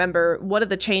trying to remember, one of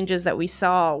the changes that we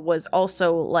saw was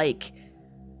also like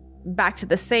back to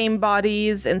the same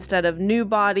bodies instead of new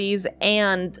bodies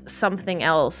and something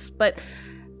else. But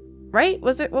right?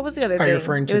 What was the other thing? Are you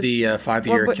referring to the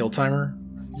 5-year kill timer?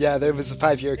 Yeah, there was a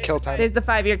 5-year kill timer. There's the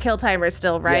 5-year kill timer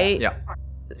still, right? Yeah.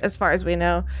 As far as we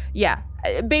know. Yeah.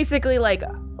 Basically, like,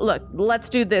 look, let's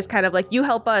do this kind of like, you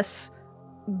help us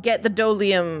get the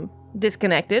Dolium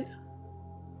disconnected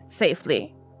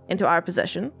safely into our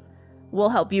possession. We'll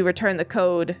help you return the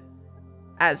code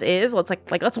as is.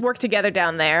 Let's work together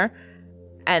down there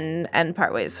and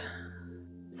part ways.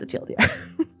 It's the TLDR.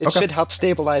 It should help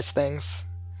stabilize things.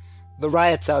 The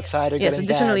riots outside are getting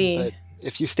additionally, bad, but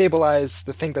if you stabilize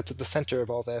the thing that's at the center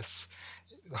of all this,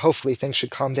 hopefully things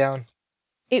should calm down.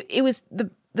 It was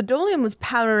the Dolium was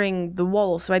powering the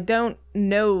wall, so I don't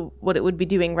know what it would be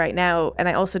doing right now, and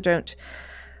I also don't.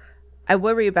 I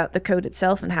worry about the code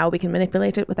itself and how we can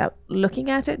manipulate it without looking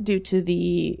at it, due to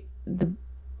the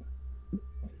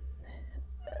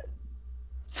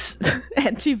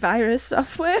antivirus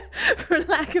software, for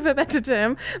lack of a better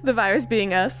term. The virus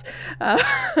being us,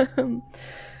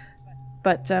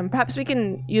 but perhaps we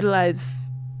can utilize.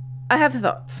 I have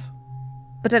thoughts,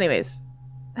 but anyways,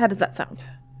 how does that sound?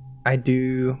 I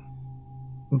do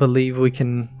believe we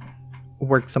can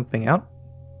work something out.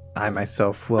 I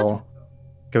myself will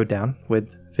go down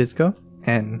with Fizco,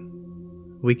 and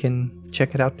we can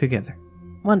check it out together.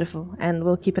 Wonderful, and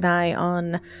we'll keep an eye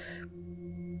on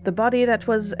the body that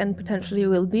was and potentially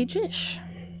will be Jish.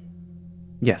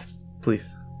 Yes,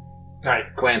 please. I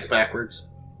glance backwards.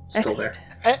 Still Excellent.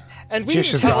 there. And we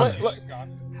didn't tell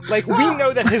like, we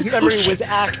know that his memory was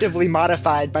actively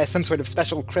modified by some sort of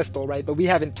special crystal, right? But we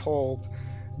haven't told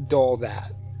Dole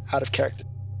that out of character.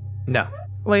 No.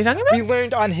 What are you talking about? We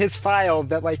learned on his file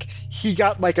that, like, he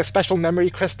got, like, a special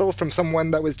memory crystal from someone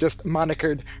that was just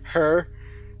monikered her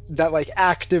that, like,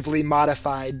 actively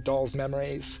modified Dole's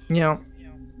memories. You know,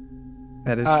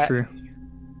 that is true.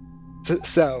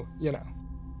 So, you know.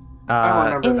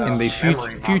 In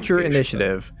the future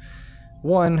initiative,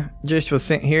 1, Jish was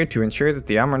sent here to ensure that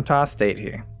the Amrantah stayed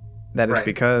here. That is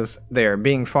because they are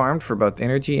being farmed for both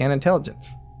energy and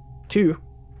intelligence. 2,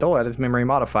 Dole had his memory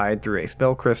modified through a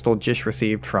spell crystal Jish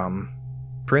received from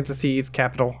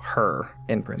capital her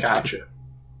in parentheses. Gotcha.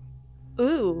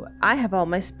 Ooh, I have all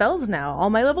my spells now. All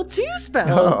my level 2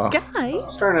 spells, guys. I'm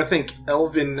starting to think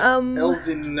Elven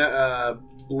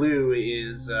Blue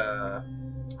is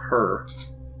her.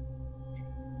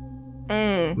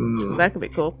 That could be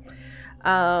cool.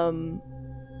 Damn,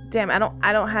 I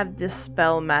don't have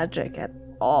dispel magic at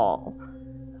all.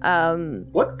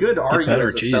 What good are you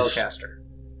as a spellcaster?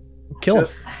 Kill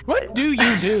us. What do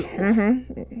you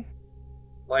do?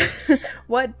 Like,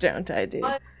 what don't I do?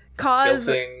 Cause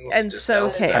things, and sow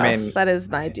chaos. I mean, that is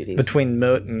my duties. Between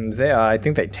Moat and Zaya, I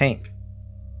think they tank.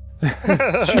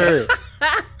 Sure.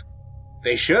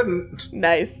 They shouldn't.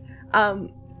 Nice. And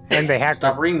they have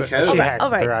stop reading code. All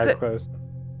right, their eyes closed.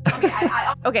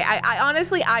 Okay, I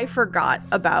honestly forgot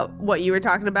about what you were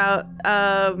talking about,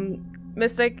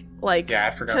 Mystic. Like, yeah,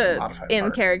 I forgot to modify in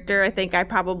part. Character. I think I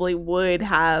probably would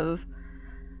have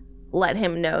let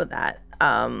him know that.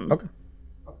 Okay.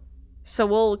 So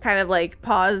we'll kind of like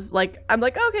pause. Like, I'm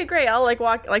like, okay, great. I'll like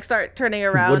walk, like start turning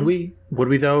around. Would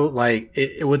we though? Like,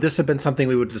 would this have been something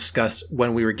we would discuss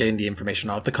when we were getting the information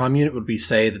off the comm unit? Would we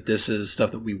say that this is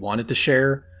stuff that we wanted to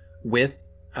share with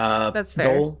That's fair.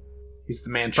 Dole? He's the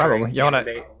man. Probably.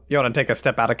 You want to take a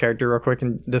step out of character real quick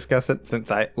and discuss it? Since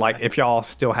if y'all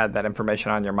still had that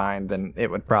information on your mind, then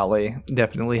it would probably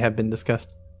definitely have been discussed.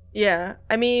 Yeah,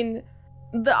 I mean,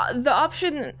 the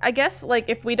option, I guess, like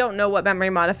if we don't know what memory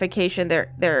modification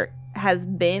there has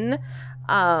been,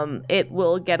 it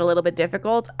will get a little bit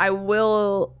difficult. I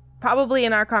will probably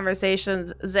in our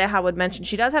conversations, Zeha would mention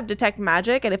she does have detect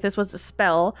magic, and if this was a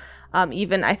spell,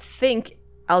 even I think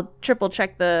I'll triple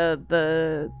check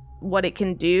the what it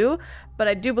can do, but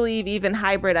I do believe even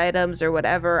hybrid items or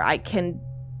whatever, I can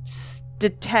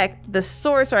detect the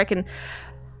source, or I can,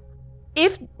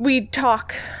 if we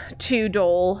talk to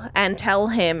Dole and tell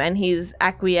him and he's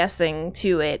acquiescing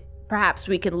to it, perhaps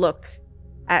we can look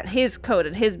at his code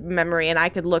and his memory, and I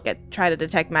could try to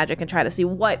detect magic and try to see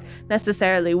what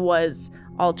necessarily was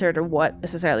altered or what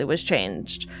necessarily was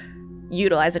changed,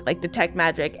 utilizing like detect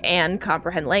magic and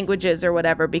comprehend languages or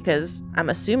whatever, because I'm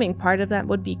assuming part of that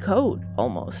would be code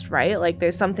almost, right? Like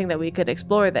there's something that we could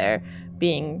explore there,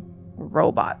 being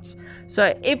robots.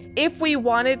 So if we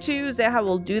wanted to, Zeha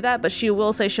will do that, but she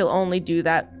will say she'll only do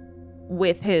that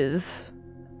with his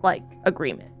like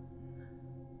agreement.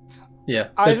 Yeah.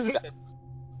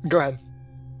 Go ahead.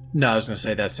 No, I was gonna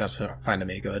say that sounds fine to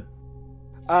me. Go ahead.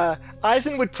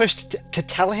 Eisen would push to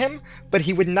tell him, but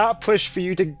he would not push for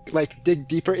you to like dig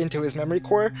deeper into his memory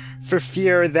core for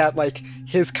fear that like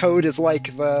his code is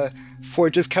like the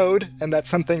Forge's code, and that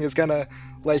something is gonna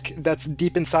like that's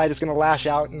deep inside is gonna lash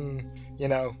out and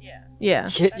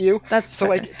hit you. That's so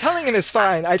fair. Like telling him is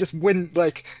fine. I just wouldn't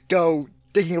like go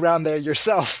digging around there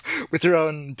yourself with your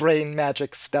own brain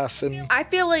magic stuff. And I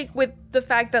feel like with the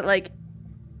fact that like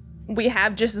we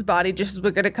have Jish's body, Jish is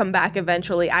going to come back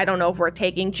eventually. I don't know if we're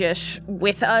taking Jish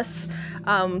with us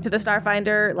to the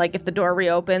Starfinder. Like, if the door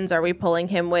reopens, are we pulling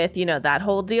him with, that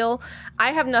whole deal?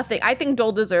 I have nothing. I think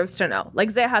Dole deserves to know. Like,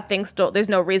 Zeha thinks Dole, there's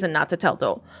no reason not to tell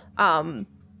Dole.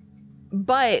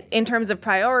 But in terms of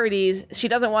priorities, she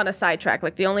doesn't want to sidetrack.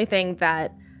 Like, the only thing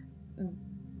that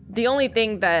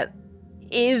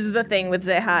is the thing with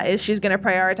Zeha is she's going to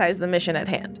prioritize the mission at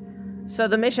hand. So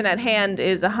the mission at hand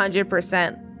is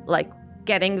 100% like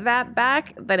getting that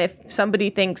back. Then if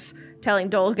somebody thinks telling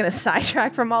Dole is going to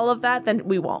sidetrack from all of that, then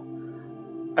we won't.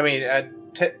 I mean,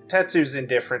 Tetsu's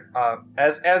indifferent.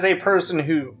 As a person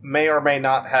who may or may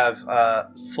not have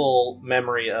full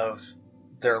memory of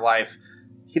their life,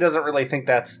 he doesn't really think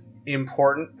that's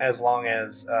important as long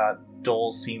as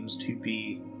Dole seems to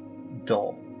be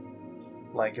Dole.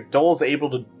 Like, if Dole's able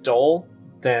to Dole,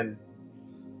 then...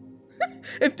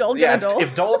 if Dole can Dole.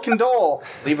 If Dole can Dole,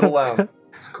 leave it alone.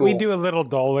 It's cool. We do a little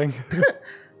doling.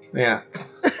 Yeah.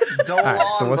 Dole all right,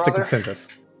 on, so what's brother? the consensus?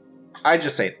 I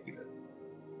just say leave it.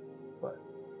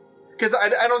 Because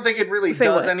I don't think it really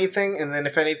does anything, and then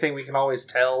if anything, we can always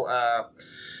tell,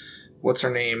 what's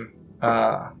her name?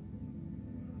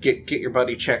 Get your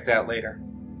buddy checked out later.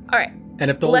 All right. And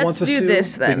if Dole wants us to, we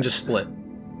can just split.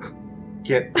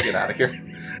 Get out of here.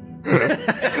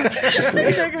 Just leave.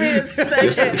 It took me a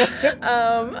second.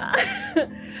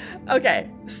 Okay,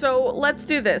 so let's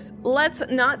do this. Let's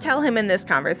not tell him in this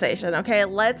conversation, okay?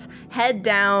 Let's head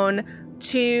down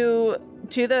to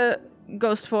the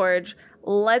Ghost Forge.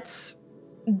 Let's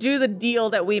do the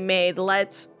deal that we made.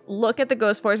 Let's look at the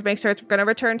Ghost Forge, make sure it's going to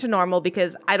return to normal,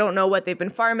 because I don't know what they've been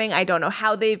farming. I don't know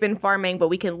how they've been farming, but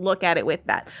we can look at it with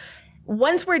that.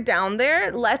 Once we're down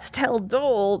there, let's tell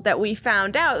Dole that we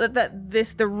found out that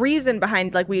the reason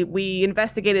behind, like, we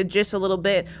investigated just a little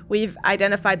bit. We've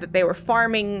identified that they were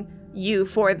farming you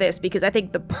for this, because I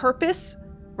think the purpose,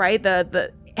 right,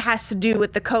 the has to do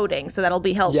with the coding, so that'll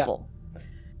be helpful. Yeah.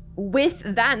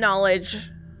 With that knowledge,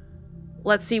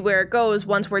 let's see where it goes.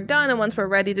 Once we're done and once we're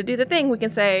ready to do the thing, we can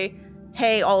say,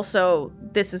 hey, also,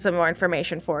 this is some more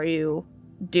information for you.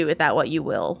 Do with that what you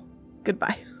will.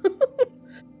 Goodbye.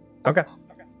 Okay.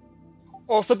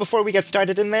 Also, before we get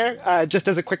started in there, just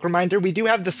as a quick reminder, we do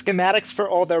have the schematics for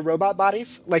all their robot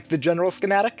bodies, like the general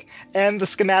schematic, and the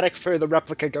schematic for the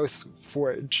replica Ghost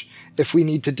Forge, if we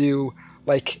need to do,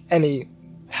 like, any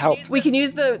help. We can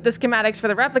use the schematics for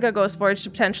the replica Ghost Forge to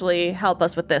potentially help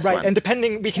us with this one. Right, and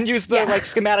depending, we can use the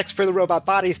schematics for the robot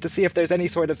bodies to see if there's any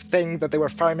sort of thing that they were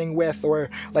farming with, or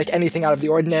like anything out of the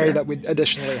ordinary that would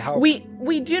additionally help.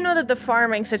 We do know that the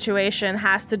farming situation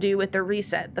has to do with the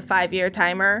reset, the 5-year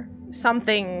timer,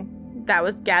 something that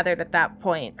was gathered at that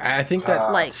point. I think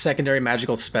that secondary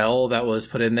magical spell that was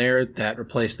put in there that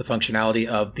replaced the functionality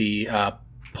of the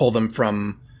pull them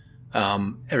from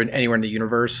anywhere in the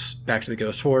universe back to the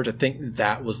Ghost Forge. I think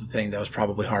that was the thing that was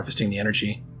probably harvesting the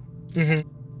energy. Mm-hmm.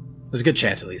 There's a good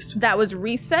chance, at least. That was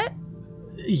reset?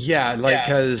 Yeah,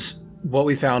 because what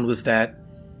we found was that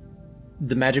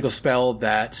the magical spell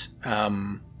that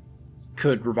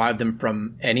could revive them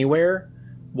from anywhere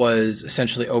was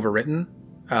essentially overwritten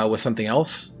with something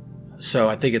else. So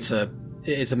I think it's a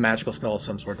magical spell of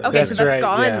some sort. Okay, so that's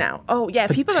gone now. Oh, yeah,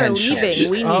 people are leaving.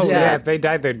 We need to... if they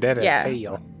died, they're dead as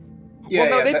hell.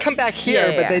 They'd come back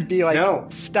here, but they'd be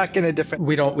stuck in a different.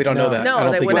 We don't know that. No, I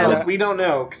don't they think wouldn't. We don't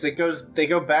know because they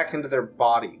go back into their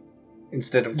body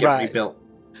instead of getting rebuilt.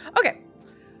 Okay,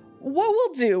 what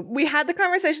we'll do? We had the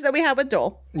conversation that we had with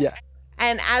Dole. Yeah,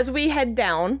 and as we head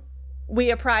down, we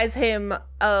apprise him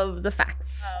of the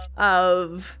facts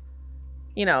of.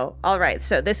 All right,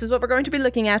 so this is what we're going to be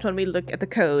looking at when we look at the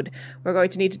code. We're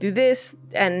going to need to do this,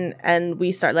 and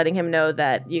we start letting him know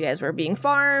that you guys were being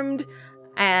farmed,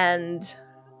 and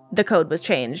the code was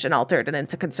changed and altered, and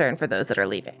it's a concern for those that are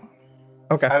leaving.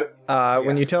 Okay.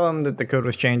 When you tell him that the code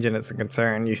was changed and it's a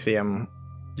concern, you see him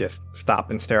just stop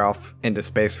and stare off into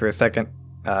space for a second.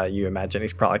 You imagine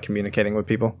he's probably communicating with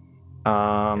people.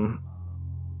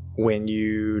 When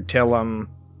you tell him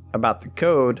about the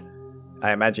code,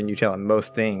 I imagine you tell him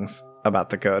most things about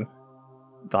the code.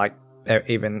 Like,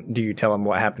 even, do you tell him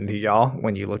what happened to y'all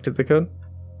when you looked at the code?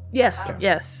 Yes,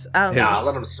 yes.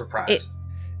 Let him surprise.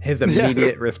 His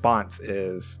immediate response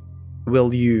is,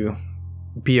 will you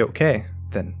be okay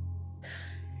then?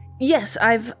 Yes,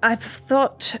 I've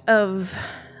thought of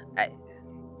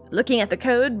looking at the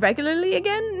code regularly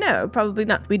again. No, probably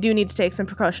not. We do need to take some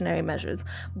precautionary measures.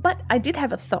 But I did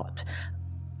have a thought.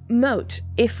 Moat,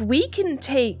 if we can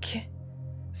take...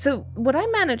 So what I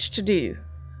managed to do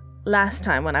last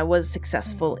time when I was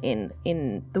successful in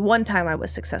the one time I was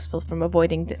successful from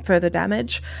avoiding further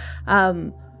damage,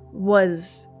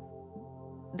 was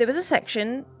there was a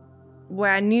section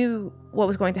where I knew what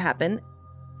was going to happen,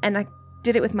 and I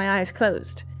did it with my eyes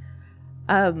closed.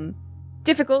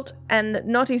 Difficult and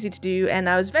not easy to do, and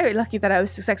I was very lucky that I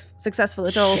was successful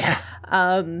at all.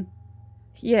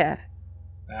 Yeah.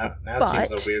 Now but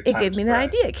seems a weird it time gave me the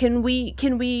idea. Can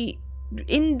we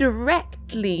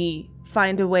indirectly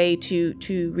find a way to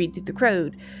read through the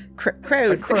code?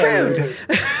 Crowd.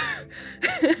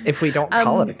 If we don't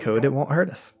call it a code, it won't hurt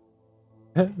us.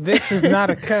 This is not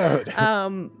a code.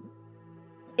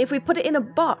 If we put it in a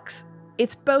box,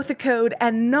 it's both a code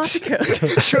and not a code.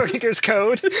 Schrodinger's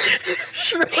code.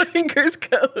 Schrodinger's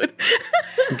code.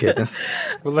 Goodness.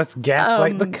 Well, let's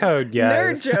gaslight the code,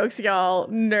 guys. Nerd jokes, y'all.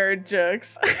 Nerd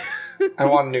jokes. I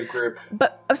want a new group.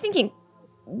 But I was thinking,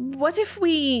 what if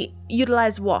we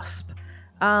utilize Wasp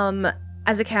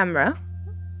as a camera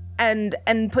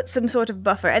and put some sort of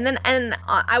buffer, and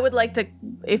I would like to,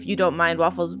 if you don't mind,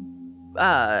 Waffles,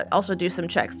 also do some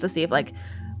checks to see if like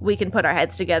we can put our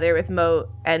heads together with Moat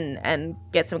and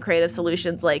get some creative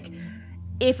solutions. Like,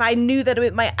 if I knew that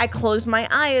I closed my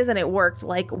eyes and it worked,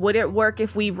 like, would it work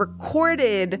if we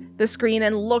recorded the screen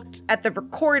and looked at the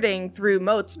recording through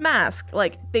Moat's mask?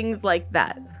 Like, things like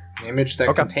that. An image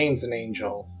that contains an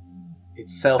angel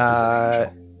itself is an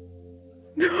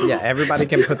angel. Yeah, everybody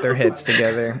can put their heads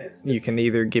together. You can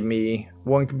either give me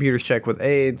one computer's check with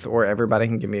aids, or everybody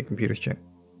can give me a computer's check.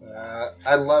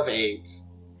 I love aids.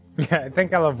 Yeah, I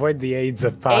think I'll avoid the aids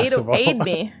if possible. Aid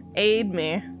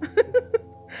me.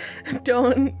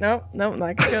 Don't. No, not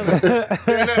gonna kill them.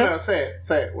 No, say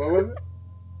it. What was it?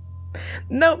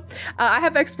 No, I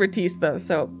have expertise though,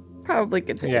 so probably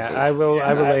could. Yeah, I will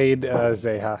aid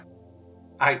Zeha.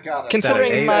 I got it.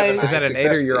 Considering is that an 8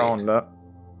 or your own? No?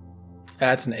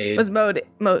 That's an 8. Was Mode?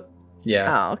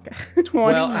 Yeah. Oh, okay.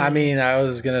 20. Well, I mean, I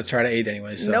was gonna try to aid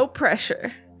anyway. So. No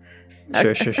pressure.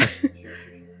 Sure.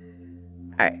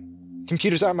 All right.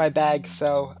 Computers aren't my bag,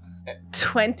 so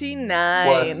 29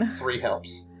 plus 3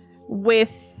 helps.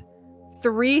 With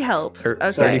 3 helps.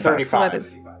 Okay, 35. so that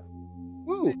is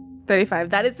woo. 35.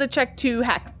 That is the check to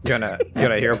hack. You wanna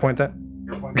hero point that?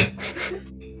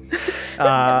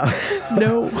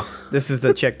 No. This is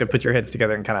the check to put your heads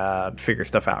together and kind of figure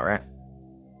stuff out, right?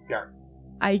 Yeah.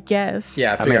 I guess.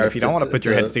 Yeah, I mean, if you don't want to put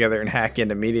your heads together and hack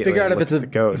in immediately, figure out if it's the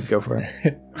code. Go for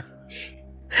it.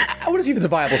 I want to see if it's a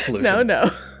viable solution. No.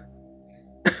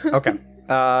 Okay.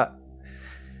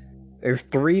 There's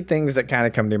 3 things that kind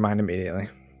of come to your mind immediately.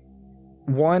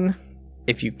 1,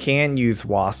 if you can use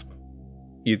Wasp,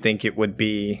 you think it would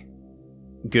be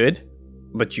good,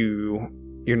 but you're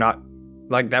not,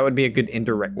 like, that would be a good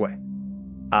indirect way.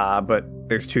 But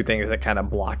there's 2 things that kind of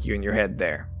block you in your head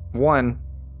there. 1,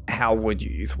 how would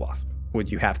you use Wasp?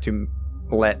 Would you have to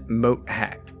let Moat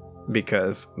hack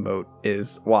because Moat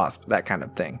is Wasp, that kind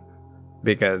of thing?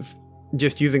 Because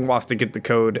just using Wasp to get the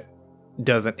code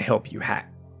doesn't help you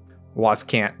hack. Wasp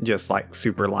can't just like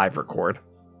super live record.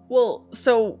 Well,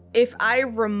 so if I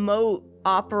remote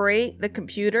operate the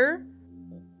computer,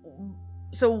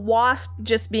 so Wasp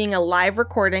just being a live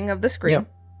recording of the screen,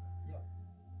 Yep.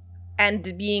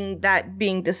 and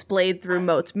being displayed through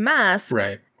Moat's mask,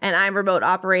 Right. and I'm remote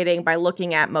operating by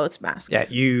looking at Moat's mask. Yeah,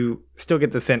 you still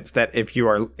get the sense that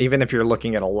even if you're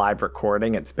looking at a live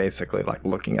recording, it's basically like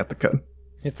looking at the code.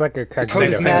 It's like a code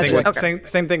cognito. is magic.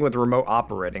 Same thing with remote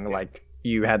operating. Like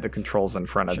you had the controls in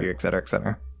front of you, et cetera, et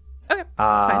cetera. Okay,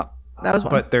 fine. That was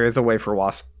one. But there is a way for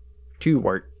Wasp to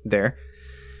work there.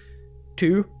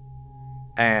 2,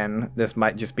 and this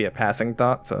might just be a passing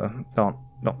thought, so don't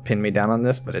pin me down on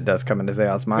this, but it does come into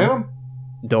Zaya's mind. Yeah.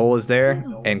 Dole is there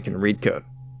and can read code.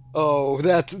 Oh,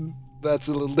 that's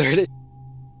a little dirty.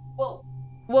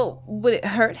 Well, would it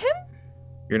hurt him?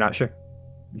 You're not sure.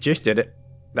 Jish did it.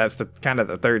 That's the kind of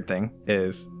the third thing,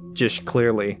 is Jish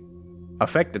clearly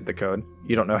affected the code.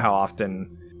 You don't know how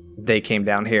often they came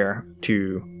down here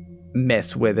to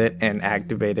mess with it and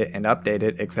activate it and update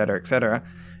it, etc., etc.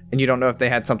 And you don't know if they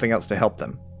had something else to help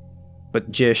them.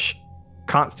 But Jish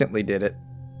constantly did it,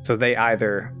 so they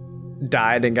either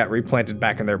died and got replanted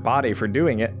back in their body for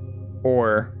doing it,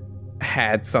 or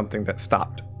had something that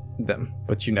stopped them.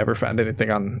 But you never found anything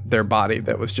on their body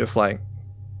that was just like,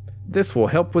 this will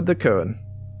help with the code.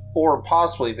 Or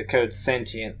possibly the code's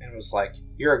sentient and was like,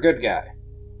 "You're a good guy."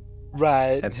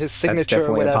 Right, That's, his that's signature or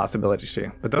definitely whatever. a possibility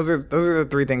too. But those are the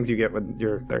 3 things you get with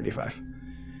your 35.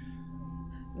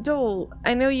 Dole,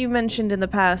 I know you mentioned in the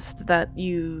past that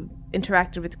you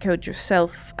interacted with the code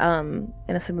yourself in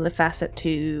a similar facet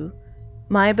to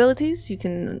my abilities. You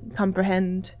can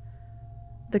comprehend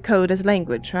the code as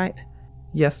language, right?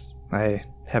 Yes, I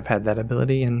have had that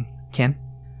ability and can.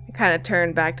 I kind of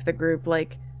turn back to the group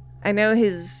like, I know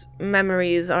his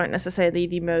memories aren't necessarily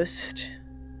the most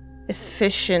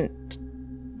efficient,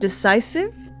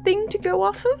 decisive thing to go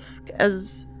off of,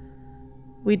 as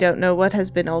we don't know what has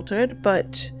been altered,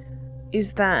 but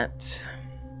is that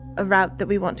a route that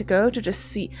we want to go to just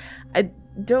see?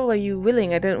 Dole, are you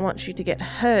willing? I don't want you to get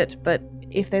hurt, but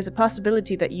if there's a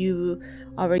possibility that you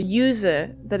are a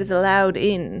user that is allowed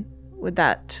in, would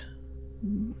that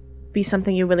be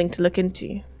something you're willing to look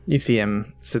into? You see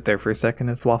him sit there for a second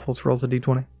as Waffles rolls a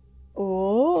d20.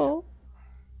 Oh.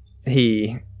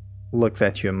 He looks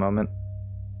at you a moment,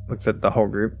 looks at the whole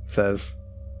group, says,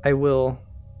 I will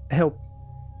help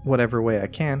whatever way I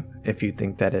can. If you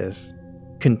think that is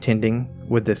contending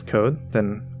with this code,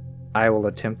 then I will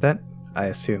attempt that. I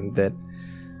assume that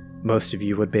most of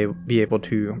you would be able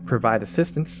to provide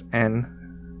assistance, and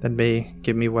that may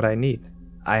give me what I need.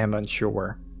 I am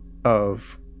unsure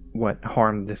of what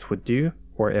harm this would do,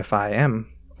 or if I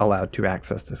am allowed to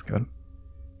access this code.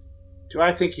 Do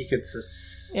I think he could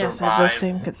survive Yes, I have those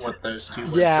same what concerns. those 2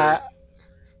 went Yeah.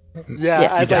 through?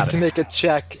 Yeah, I'd got like to it. make a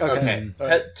check. Okay.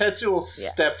 Tetsu will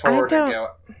step forward and go,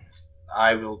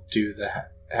 I will do the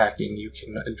hacking. You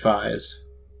can advise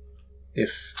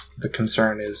if the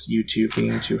concern is you two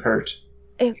being too hurt.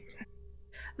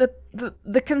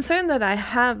 The concern that I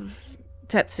have,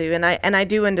 Tetsu, and I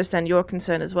do understand your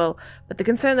concern as well, but the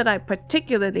concern that I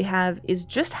particularly have is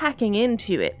just hacking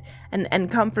into it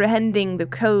and comprehending the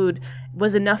code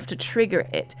was enough to trigger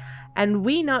it. And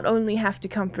we not only have to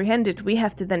comprehend it, we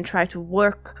have to then try to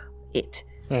work it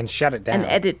And shut it down. and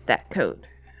edit that code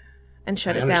and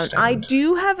shut I it down. understand. I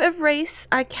do have erase.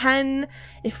 I can,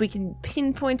 if we can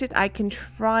pinpoint it, I can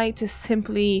try to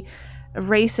simply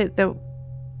erase it, though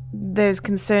there's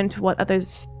concern to what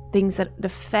others things that would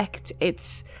affect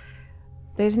its.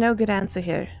 There's no good answer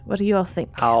here. What do you all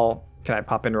think? Can I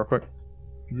pop in real quick?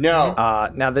 No.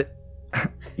 Now that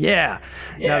now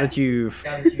that you've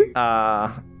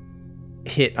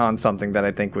hit on something that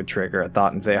I think would trigger a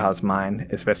thought in Zeha's mind,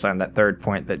 especially on that third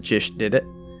point that Jish did it.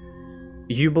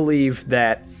 You believe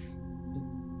that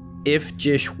if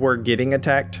Jish were getting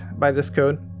attacked by this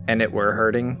code and it were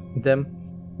hurting them,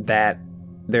 that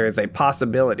there is a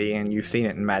possibility, and you've seen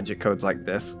it in magic codes like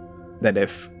this, that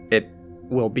if it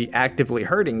will be actively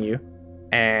hurting you,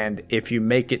 and if you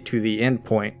make it to the end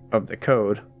point of the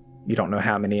code, you don't know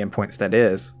how many endpoints that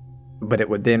is, but it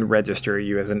would then register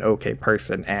you as an okay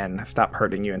person and stop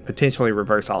hurting you and potentially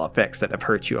reverse all effects that have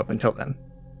hurt you up until then.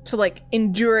 To, like,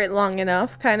 endure it long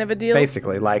enough kind of a deal?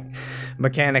 Basically, like,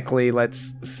 mechanically,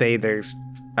 let's say there's...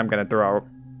 I'm going to throw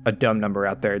a dumb number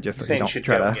out there just so you don't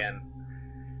try to... Again.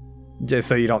 Just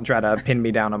so you don't try to pin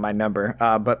me down on my number.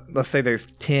 But let's say there's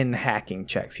 10 hacking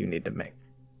checks you need to make.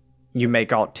 You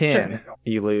make all 10, sure.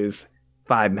 You lose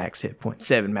 5 max hit points,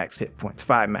 7 max hit points,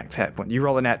 5 max hit points. You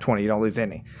roll a nat 20, you don't lose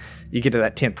any. You get to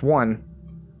that 10th one,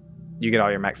 you get all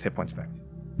your max hit points back.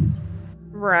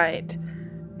 Right.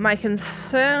 My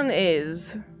concern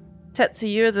is,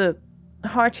 Tetsu, you're the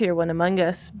heartier one among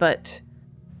us, but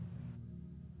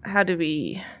how do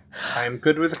we... I'm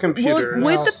good with computers.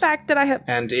 Would the fact that I have...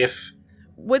 And if...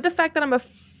 Would the fact that I'm a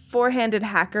four-handed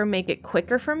hacker make it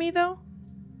quicker for me, though?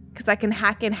 Because I can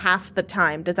hack in half the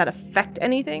time. Does that affect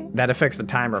anything? That affects the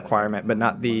time requirement, but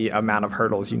not the amount of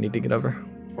hurdles you need to get over.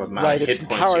 Right, it's the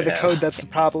power of the code that's the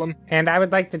problem. And I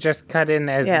would like to just cut in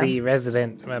as the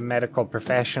resident medical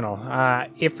professional.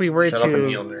 If we were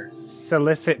to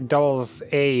solicit Dole's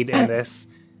aid in this,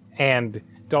 and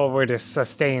Dole were to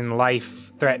sustain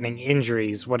life-threatening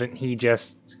injuries, wouldn't he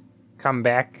just come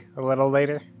back a little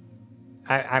later?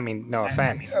 I mean, no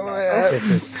offense.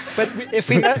 But if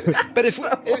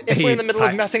we're in the middle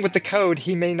of messing with the code,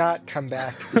 he may not come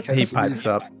back. Because he pipes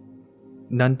up.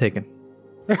 None taken.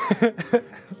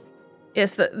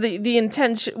 Yes, the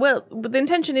intention. Well, the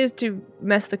intention is to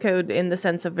mess the code in the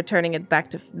sense of returning it back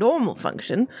to normal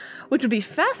function, which would be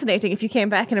fascinating if you came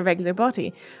back in a regular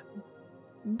body.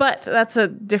 But that's a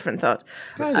different thought.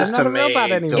 The system may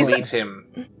delete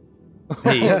him.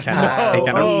 He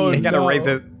kind of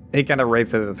raises. He kind of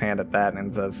raises his hand at that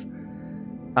and says,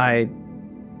 I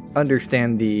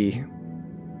understand the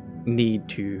need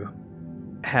to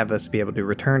have us be able to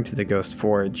return to the Ghost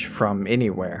Forge from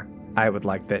anywhere. I would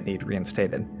like that need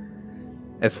reinstated.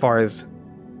 As far as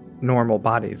normal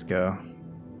bodies go,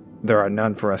 there are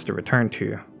none for us to return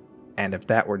to. And if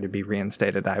that were to be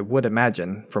reinstated, I would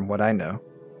imagine, from what I know,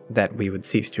 that we would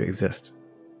cease to exist.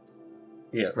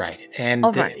 Yes. Right. And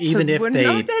right. Even so if we're they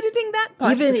not editing that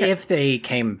part. Even if they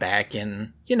came back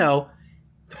in,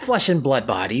 flesh and blood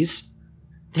bodies,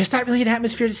 there's not really an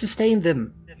atmosphere to sustain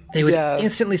them. They would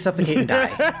instantly suffocate and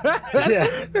die.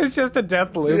 It's just a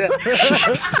death loop.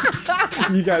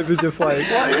 You guys are just like,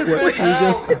 what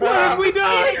have we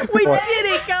done? We did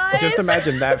it, guys! Just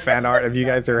imagine that fan art of you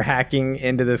guys are hacking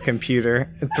into this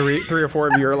computer. Three or four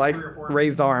of you are like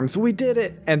raised arms. We did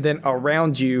it! And then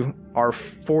around you are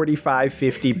 45,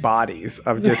 50 bodies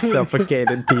of just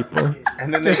suffocated people.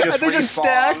 And then they just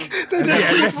stack. They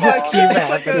just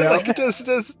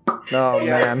Oh,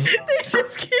 man. They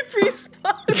just keep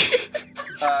respawning.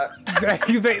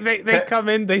 They come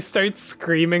in, they start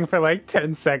screaming for like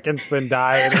 10 seconds, then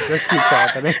die, and it just keeps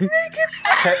happening.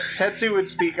 Tetsu would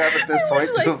speak up at this point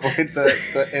to avoid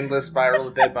the endless spiral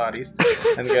of dead bodies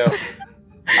and go,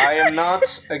 I am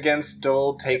not against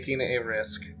Dole taking a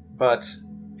risk, but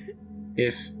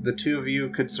if the two of you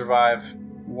could survive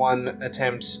one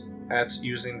attempt at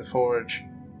using the forge,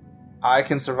 I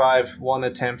can survive one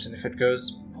attempt, and if it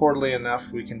goes poorly enough,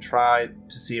 we can try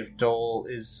to see if Dole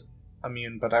is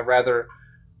immune, but I'd rather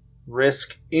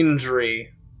risk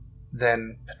injury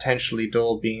than potentially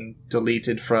Dole being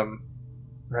deleted from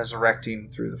resurrecting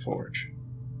through the forge.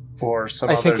 Or some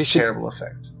other terrible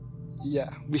effect. Yeah,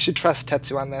 we should trust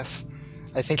Tetsu on this.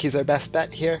 I think he's our best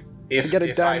bet here. To get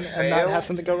it done and not have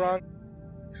something go wrong.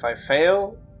 If I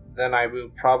fail, then I will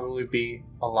probably be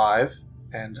alive,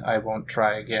 and I won't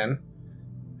try again.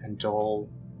 And Dole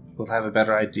will have a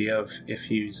better idea of if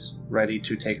he's ready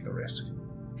to take the risk.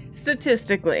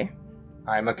 Statistically.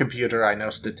 I'm a computer, I know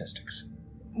statistics.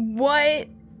 What,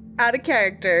 out of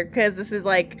character, because this is,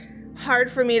 like,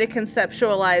 hard for me to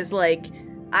conceptualize, like,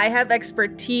 I have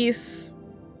expertise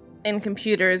in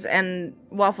computers, and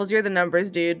Waffles, you're the numbers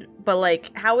dude, but,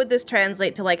 like, how would this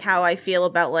translate to, like, how I feel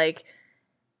about, like,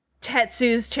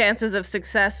 Tetsu's chances of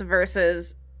success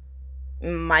versus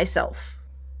myself?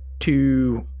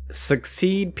 To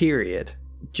succeed, period,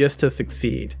 just to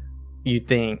succeed, you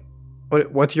think,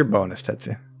 what's your bonus,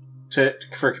 Tetsu?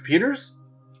 For computers?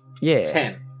 Yeah.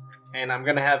 10. And I'm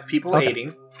going to have people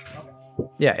aiding.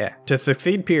 Yeah. To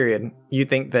succeed, period, you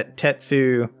think that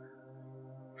Tetsu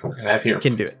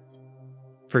can do it.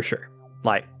 For sure.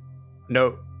 Like,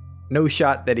 no no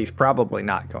shot that he's probably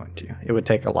not going to. It would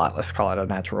take a lot. Let's call it a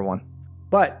natural one.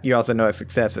 But you also know a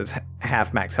success is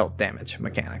half max health damage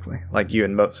mechanically, like you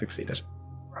and Moat succeeded.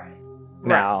 Right.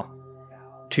 Now,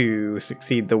 to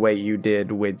succeed the way you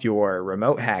did with your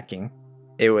remote hacking,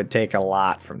 it would take a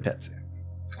lot from Tetsu.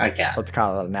 I got it. Let's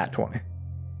call it a nat 20.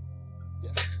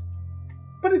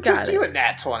 But it took you a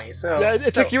nat 20, so... Yeah,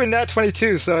 it took you a nat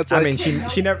 22, so it's like... I mean,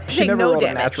 she never rolled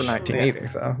a natural 19 either,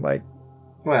 so, like...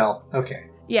 Well, okay.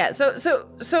 Yeah,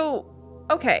 so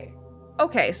okay.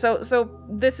 Okay, so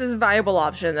this is a viable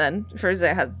option then, for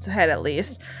Zeha's head at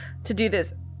least, to do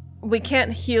this. We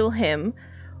can't heal him.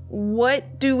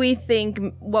 What do we think,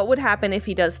 what would happen if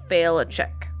he does fail a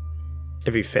check?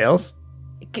 If he fails?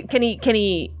 Can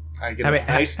he... I get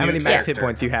how many max hit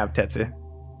points you have, Tetsu?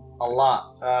 A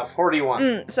lot.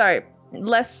 41. Sorry,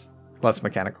 less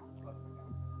mechanical.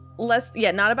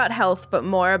 Not about health, but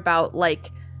more about,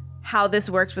 like, how this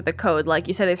works with the code. Like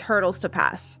you said, there's hurdles to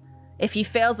pass. If he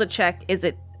fails the check, is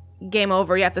it game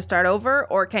over, you have to start over,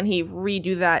 or can he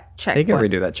redo that checkpoint? He can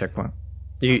redo that checkpoint.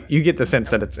 You get the sense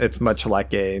that it's much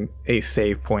like a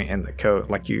save point in the code.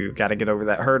 Like, you got to get over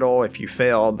that hurdle. If you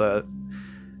fail,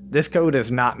 this code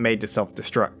is not made to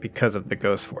self-destruct because of the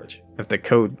Ghost Forge. If the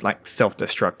code, like,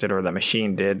 self-destructed or the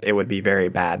machine did, it would be very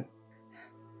bad.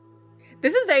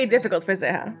 This is very difficult for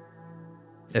Zeha.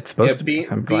 It's supposed to be.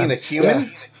 Being a human?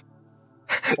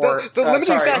 Yeah. Or, the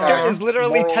limiting factor is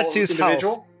literally Tetsu's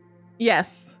health.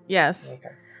 Yes.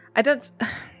 Okay. I don't...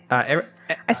 I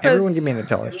suppose... Everyone give me an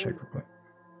intelligence check real quick.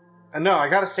 No, I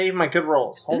gotta save my good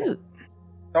rolls. Hold on.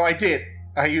 Oh, I did.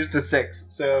 I used a 6,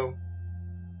 so...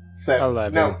 7.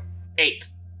 11. No, 8.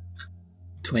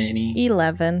 20.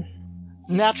 11.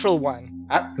 Natural 1.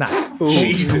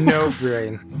 Jesus. No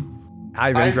brain.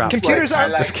 Ivan dropped. Computers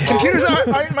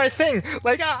aren't my thing.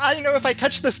 Like, I know if I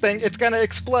touch this thing, it's gonna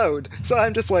explode. So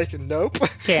I'm just like, nope.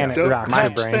 Can it rock my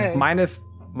brain?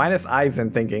 Minus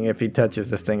Eisen thinking if he touches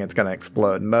this thing, it's gonna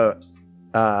explode. Moat,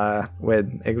 with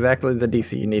exactly the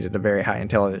DC you needed, a very high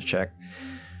intelligence check.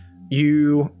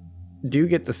 You do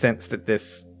get the sense that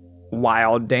this,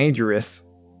 while dangerous,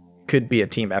 could be a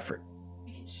team effort.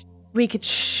 We could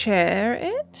share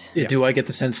it? Yeah. Do I get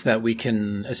the sense that we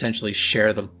can essentially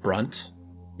share the brunt?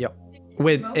 Yep.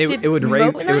 It would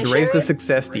raise the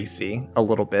success DC a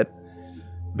little bit,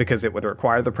 because it would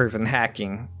require the person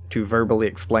hacking to verbally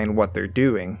explain what they're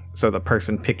doing, so the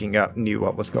person picking up knew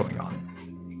what was going on.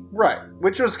 Right,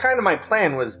 which was kind of my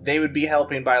plan, was they would be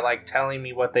helping by, like, telling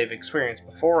me what they've experienced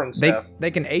before and stuff.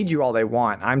 They can aid you all they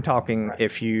want. I'm talking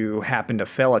if you happen to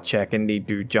fail a check and need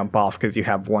to jump off because you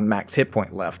have 1 max hit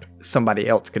point left, somebody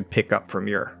else could pick up from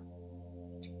your...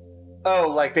 Oh,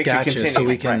 like they could continue. So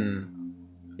we can...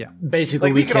 Right. Yeah.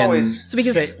 Basically, like we can always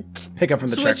pick up from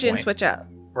the checkpoint. Switch in, switch out.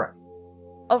 Right.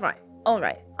 All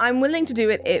right. I'm willing to do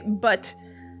it, but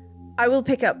I will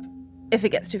pick up if it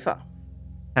gets too far.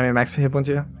 How many max hit points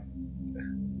do you have?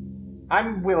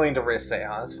 I'm willing to risk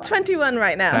Zeha. That's fine. 21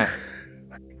 right now.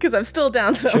 Because I'm still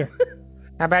down some. Sure.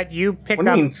 How about you pick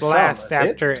up last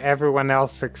after everyone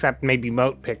else except maybe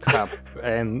Moat picks up?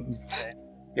 And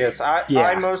yes,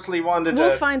 I mostly wanted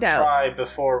to try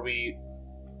before we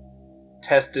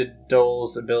tested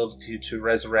Dole's ability to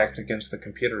resurrect against the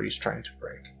computer he's trying to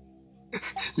break.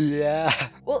 Yeah.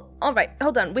 Well, all right.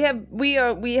 Hold on. We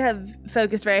have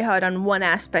focused very hard on one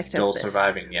aspect of Dole this,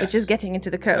 surviving, yes, which is getting into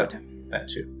the code. That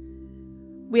too.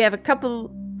 We have a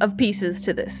couple of pieces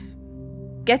to this.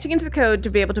 Getting into the code to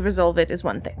be able to resolve it is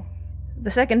one thing. The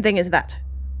second thing is that,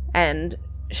 and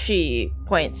she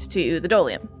points to the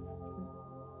Dolium.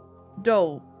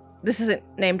 Dole. This isn't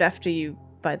named after you,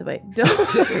 by the way. Dole.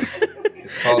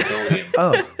 It's called Dolium.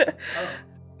 Oh.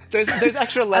 There's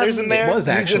extra letters in there. It was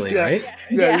actually, right?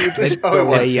 Yeah. It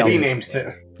was. He named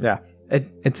it. Yeah.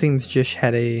 It seems Jish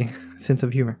had a sense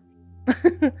of humor.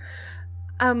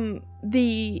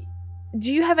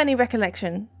 Do you have any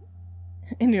recollection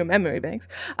in your memory banks?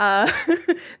 Do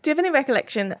you have any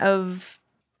recollection of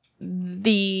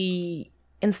the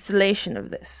installation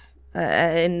of this,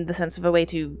 in the sense of a way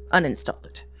to uninstall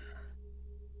it?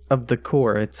 Of the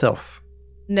core itself?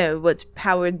 No, what's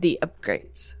powered the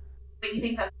upgrades.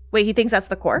 Wait, he thinks that's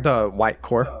the core? The white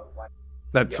core.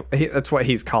 That's what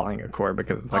he's calling a core,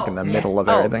 because it's like in the middle of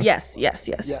everything. Yes.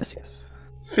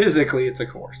 Physically, it's a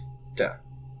core.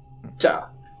 Duh.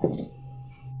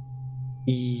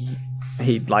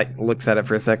 He like looks at it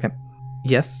for a second.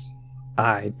 Yes,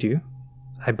 I do.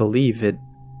 I believe it.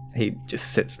 He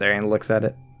just sits there and looks at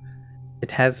it.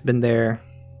 It has been there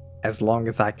as long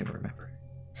as I can remember.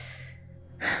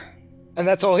 And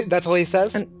that's all he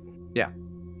says? Yeah.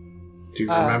 Do you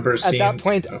remember seeing... At that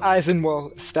point, Eisen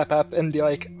will step up and be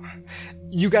like,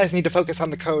 you guys need to focus on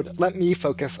the code. Let me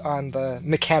focus on the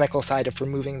mechanical side of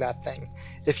removing that thing.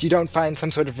 If you don't find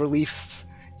some sort of relief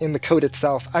in the code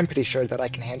itself, I'm pretty sure that I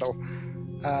can handle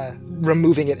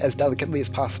removing it as delicately as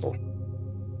possible.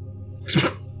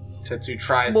 Tetsu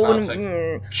tries not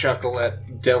to chuckle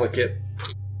at delicate.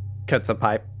 Cuts a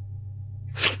pipe.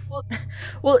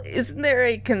 Well, isn't there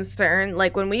a concern?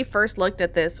 Like, when we first looked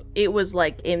at this, it was,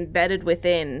 like, embedded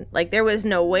within. Like, there was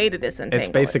no way to disentangle It's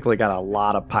basically got a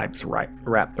lot of pipes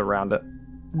wrapped around it.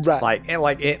 Right.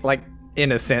 Like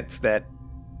in a sense that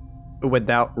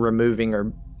without removing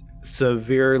or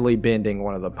severely bending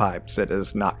one of the pipes, it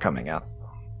is not coming out.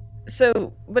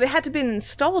 So, but it had to be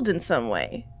installed in some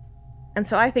way. And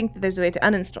so I think that there's a way to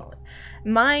uninstall it.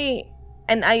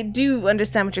 And I do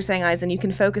understand what you're saying, Eisen. You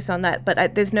can focus on that,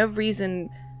 but there's no reason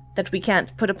that we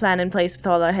can't put a plan in place with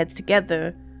all our heads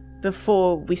together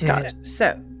before we start. Yeah.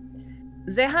 So,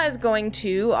 Zeha is going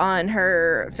to, on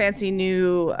her fancy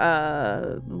new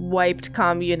wiped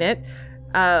comm unit,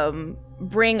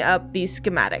 bring up the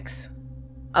schematics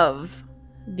of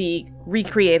the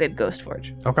recreated Ghost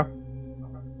Forge. Okay.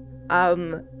 I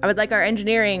would like our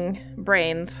engineering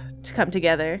brains to come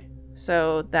together.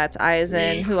 So that's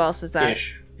Eisen. Me. Who else is that?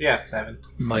 Ish. Yeah, 7.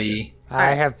 Mai. I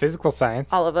have physical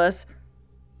science. All of us.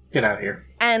 Get out of here.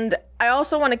 And I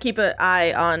also want to keep an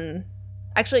eye on...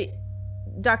 Actually,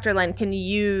 Dr. Len, can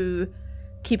you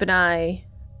keep an eye...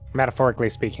 Metaphorically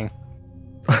speaking.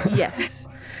 Yes.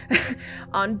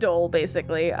 On Dole,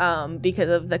 basically, because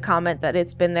of the comment that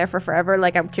it's been there for forever.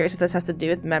 Like, I'm curious if this has to do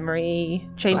with memory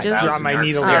changes. Draw my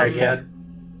needle again.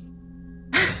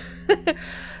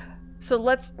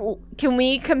 So can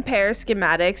we compare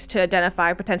schematics to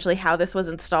identify potentially how this was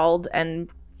installed and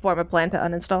form a plan to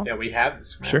uninstall? Yeah, we have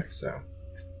this. Sure. So.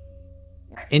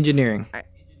 Engineering. Right.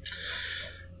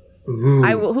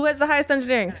 Who has the highest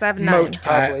engineering? Because I have 9. Moat,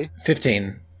 probably.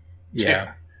 15.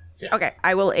 Yeah. Okay,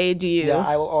 I will aid you. Yeah,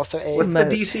 I will also aid. What's the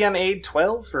DC on aid?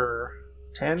 12 or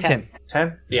 10?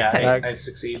 10? Yeah, 10. I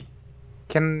succeed.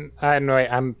 No, wait,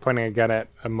 I'm pointing a gun at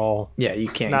a mole. Yeah, you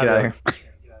can't Not get out really. of here.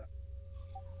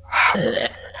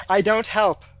 I don't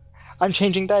help. I'm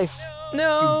changing dice.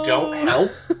 No. You don't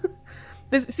help?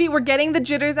 See, we're getting the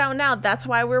jitters out now. That's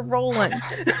why we're rolling.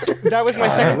 That was my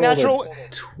second natural.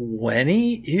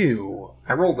 20? Ew.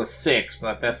 I rolled a 6,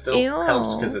 but that still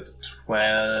helps because it's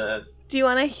 12. Do you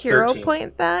want to hero 13.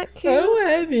 point that, I Q? don't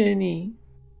have any.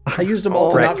 I used them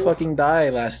all to not fucking die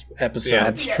last episode. Yeah.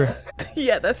 That's true.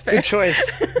 Yeah, that's fair. Good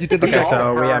choice. You did the Okay, best.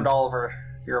 so we earned have all of our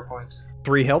hero points.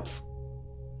 3 helps.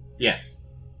 Yes.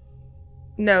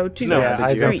 No, 2. No, Yeah,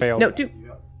 Eisen 3. failed. No, 2.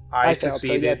 I failed, so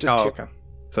succeeded. yeah, just 2. Okay.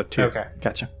 So 2. Okay.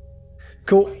 Gotcha.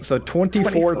 Cool. So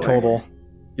 24 total.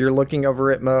 You're looking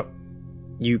over it, Mo.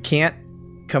 You can't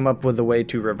come up with a way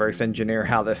to reverse engineer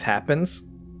how this happens,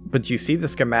 but you see the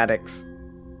schematics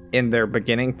in their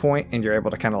beginning point, and you're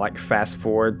able to kind of like fast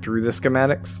forward through the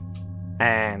schematics,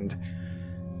 and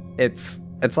it's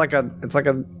like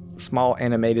a small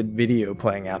animated video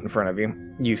playing out in front of you.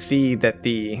 You see that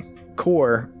the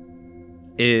core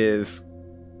is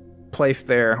placed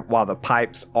there while the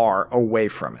pipes are away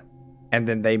from it, and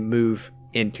then they move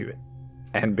into it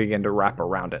and begin to wrap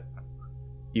around it.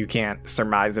 You can't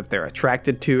surmise if they're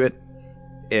attracted to it,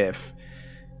 if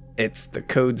it's the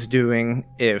code's doing,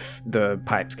 if the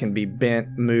pipes can be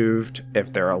bent, moved,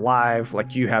 if they're alive.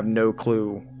 Like, you have no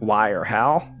clue why or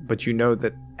how, but you know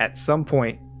that at some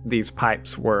point these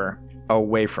pipes were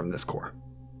away from this core.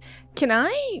 Can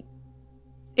I,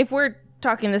 if we're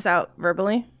talking this out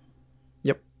verbally?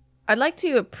 Yep. I'd like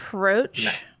to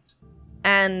approach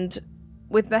and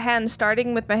with the hand,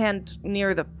 starting with my hand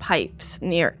near the pipes,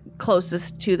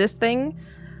 closest to this thing,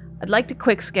 I'd like to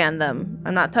quick scan them.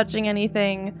 I'm not touching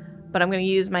anything, but I'm going to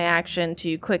use my action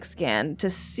to quick scan to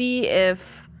see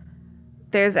if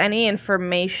there's any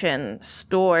information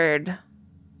stored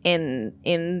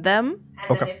in them.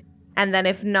 Okay. And then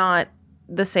if not,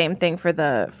 the same thing for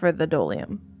the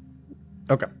dolium.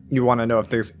 Okay. You want to know if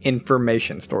there's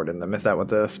information stored in them. Is that what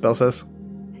the spell says?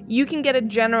 You can get a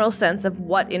general sense of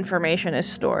what information is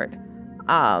stored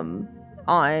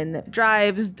on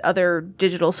drives, other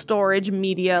digital storage,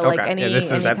 media, Okay. like any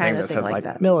this is that kind thing of that thing says like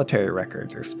that. military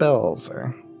records or spells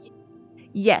or...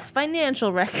 Yes,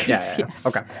 financial records, Yeah. yes.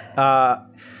 Okay.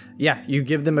 Yeah, you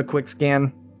give them a quick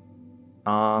scan.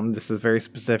 This is very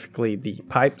specifically the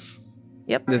pipes.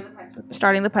 Yep.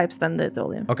 Starting the pipes, then the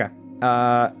dolium. Okay.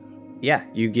 Yeah,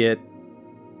 you get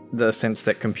the sense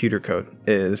that computer code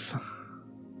is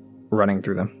running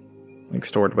through them, like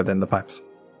stored within the pipes.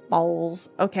 Balls.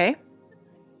 Okay.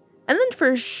 And then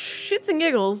for shits and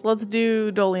giggles, let's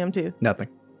do dolium too. Nothing.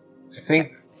 I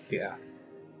think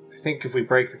if we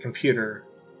break the computer,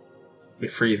 we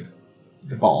free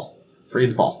the ball. Free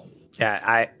the ball.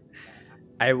 Yeah,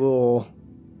 I will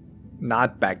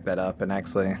not back that up and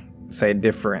actually say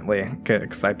differently,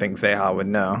 because I think Zeha would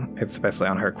know, especially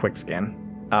on her quick scan.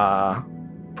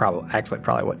 Probably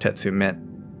what Tetsu meant.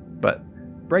 But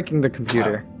breaking the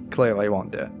computer clearly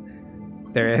won't do it.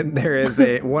 There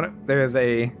is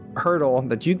a hurdle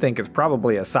that you think is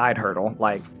probably a side hurdle,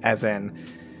 like as in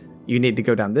you need to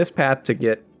go down this path to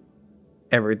get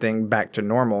everything back to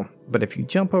normal. But if you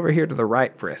jump over here to the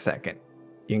right for a second,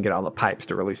 you can get all the pipes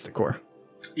to release the core.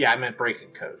 Yeah, I meant breaking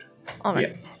code. All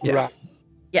right. Yeah. Right.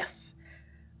 Yes.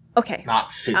 Okay.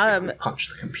 Not physically punch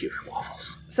the computer,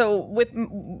 Waffles. So with,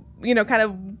 kind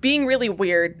of being really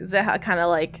weird, Zeha kind of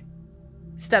like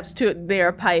steps to near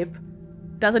a pipe,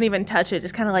 doesn't even touch it,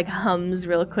 just kind of like hums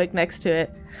real quick next to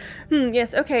it.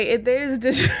 Yes, okay, there's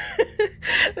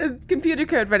computer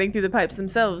code running through the pipes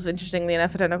themselves, interestingly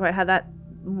enough. I don't know quite how that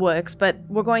works, but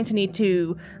we're going to need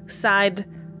to side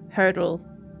hurdle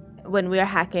when we are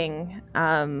hacking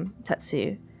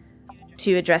Tetsu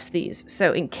to address these.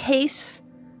 So in case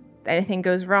anything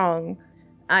goes wrong,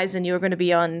 Aizen, you are going to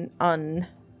be on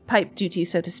pipe duty,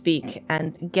 so to speak,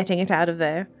 and getting it out of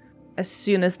there as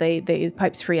soon as the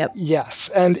pipes free up. Yes,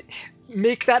 and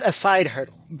make that a side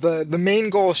hurdle. The main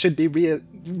goal should be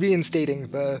reinstating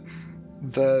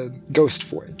the Ghost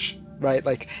Forge, right?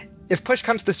 Like, if push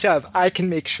comes to shove, I can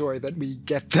make sure that we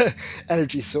get the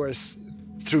energy source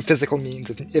through physical means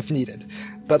if needed.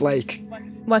 But like,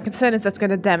 my concern is that's going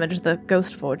to damage the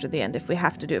Ghost Forge at the end if we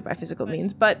have to do it by physical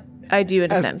means. But I do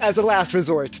understand. As a last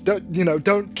resort,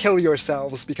 don't kill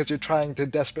yourselves because you're trying to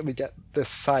desperately get this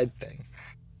side thing.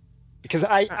 Because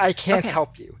I can't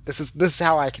help you. This is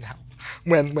how I can help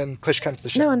when push comes to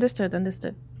shove. No, understood.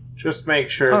 Just make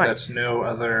sure that no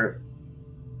other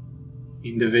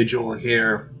individual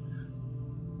here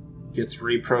gets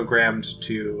reprogrammed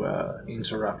to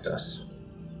interrupt us.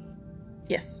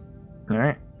 Yes. All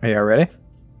right. Are y'all ready?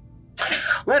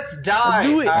 Let's die. Let's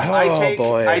do it.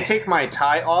 I take my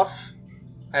tie off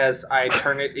as I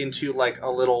turn it into like a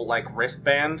little like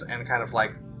wristband and kind of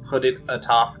like put it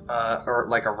atop or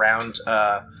like around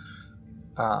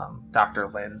Dr.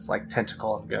 Lin's like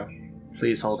tentacle and go,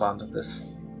 please hold on to this.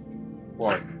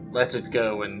 Or let it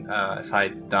go and if I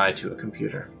die to a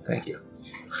computer. Thank you.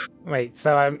 Wait,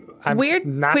 so I'm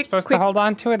not supposed to hold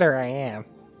on to it, or I am?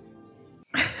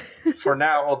 For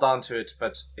now, hold on to it,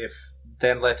 but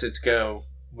then let it go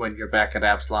when you're back at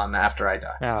Absalon after I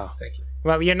die. Oh, thank you.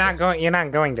 Well, you're not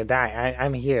going to die.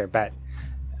 I'm here, but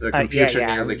the computer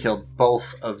nearly killed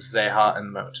both of Zeha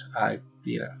and Moat. I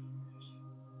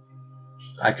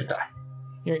could die.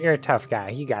 You're a tough guy.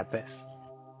 You got this.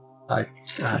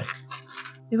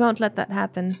 We won't let that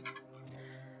happen.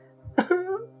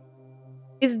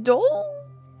 Is Dole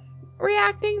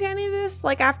reacting to any of this?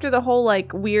 Like after the whole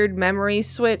like weird memory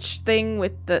switch thing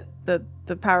with the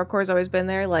power core's always been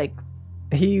there, like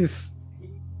he's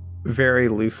very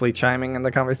loosely chiming in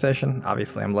the conversation.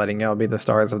 Obviously I'm letting y'all be the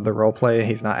stars of the roleplay.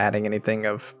 He's not adding anything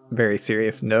of very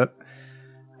serious note.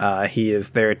 He is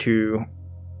there to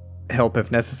help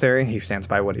if necessary. He stands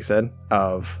by what he said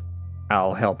of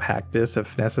I'll help hack this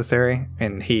if necessary,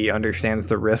 and he understands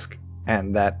the risk,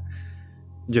 and that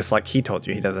just like he told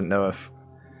you, he doesn't know if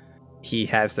he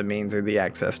has the means or the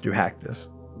access to hack this,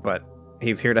 but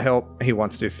he's here to help. He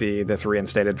wants to see this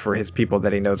reinstated for his people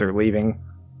that he knows are leaving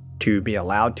to be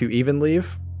allowed to even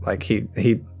leave. Like he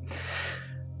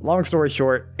long story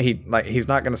short, he's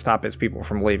not going to stop his people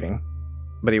from leaving,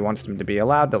 but he wants them to be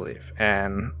allowed to leave.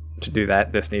 And to do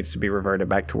that, this needs to be reverted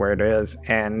back to where it is.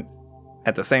 And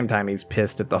at the same time, he's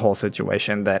pissed at the whole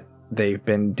situation that they've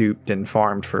been duped and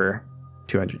farmed for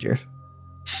 200 years.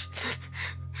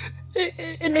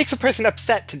 It makes a person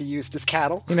upset to be used as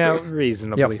cattle.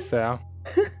 Reasonably so.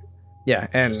 Yeah,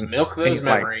 and just milk those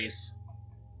memories.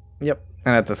 Yep,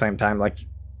 and at the same time, like,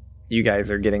 you guys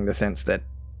are getting the sense that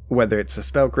whether it's a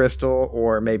spell crystal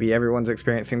or maybe everyone's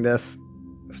experiencing this,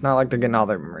 it's not like they're getting all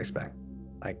their memories back.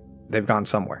 Like, they've gone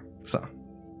somewhere, so.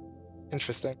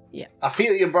 Interesting. Yeah. I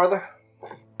feel you, brother.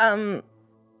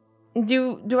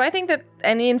 Do I think that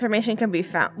any information can be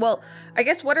found? Well, I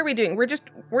guess what are we doing? We're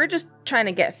just trying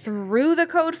to get through the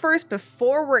code first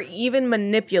before we're even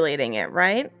manipulating it,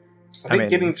 right? I think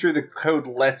getting through the code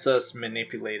lets us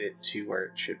manipulate it to where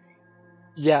it should be.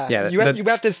 Yeah, you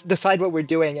have to decide what we're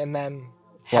doing and then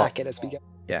hack it as we go.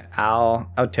 Yeah,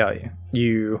 I'll tell you.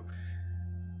 You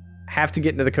have to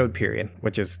get into the code period,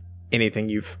 which is anything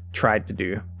you've tried to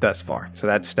do thus far. So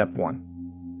that's step one.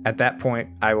 At that point,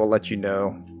 I will let you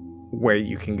know where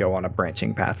you can go on a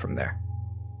branching path from there.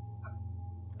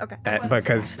 Okay.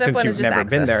 Because since you've never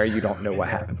been there, you don't know what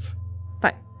happens.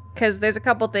 Fine. Because there's a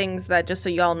couple things that, just so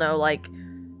y'all know, like,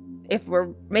 if we're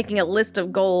making a list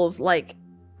of goals, like,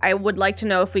 I would like to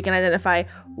know if we can identify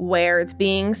where it's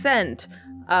being sent,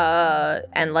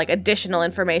 and, like, additional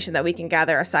information that we can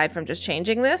gather aside from just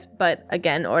changing this. But,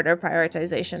 again, order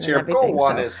prioritization and everything. So your goal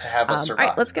one is to have us survive. All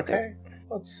right, let's get there.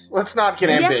 Let's not get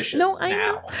ambitious. No, I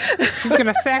know. She's going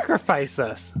to sacrifice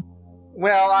us.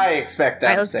 Well, I expect that.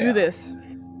 All right, let's do this.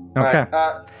 Okay.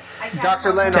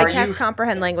 Dr. Len, I cast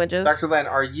comprehend languages. Dr. Len,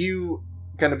 are you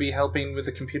going to be helping with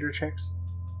the computer checks?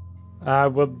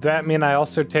 Will that mean I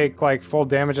also take, like, full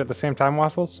damage at the same time,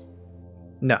 Waffles?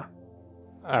 No.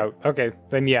 Oh, okay.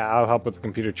 Then, yeah, I'll help with the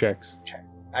computer checks. Okay.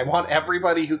 I want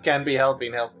everybody who can be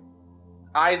helping.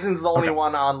 Eisen's the only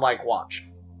one on, like, watch.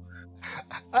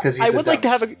 I would like to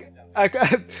have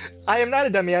I am not a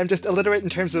dummy. I'm just illiterate in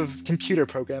terms of computer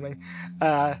programming.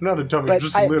 Not a dummy,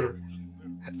 just illiterate.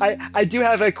 I do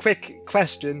have a quick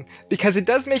question, because it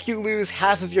does make you lose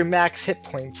half of your max hit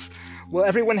points. Will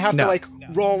everyone have to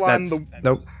roll on the...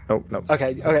 Nope.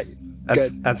 Okay, good.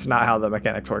 That's not how the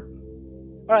mechanics work.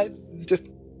 Alright, just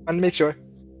want to make sure.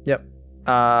 Yep.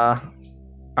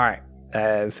 Alright.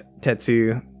 As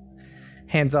Tetsu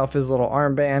hands off his little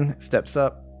armband, steps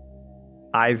up,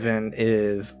 Eisen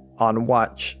is on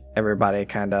watch. Everybody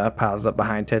kind of piles up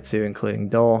behind Tetsu, including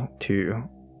Dole, to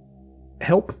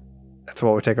help. That's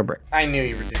why we take a break. I knew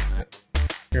you were doing that.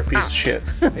 You're a piece of shit.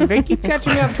 They keep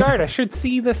catching me off guard. I should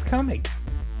see this coming.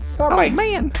 Stop, Mike.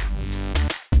 Man.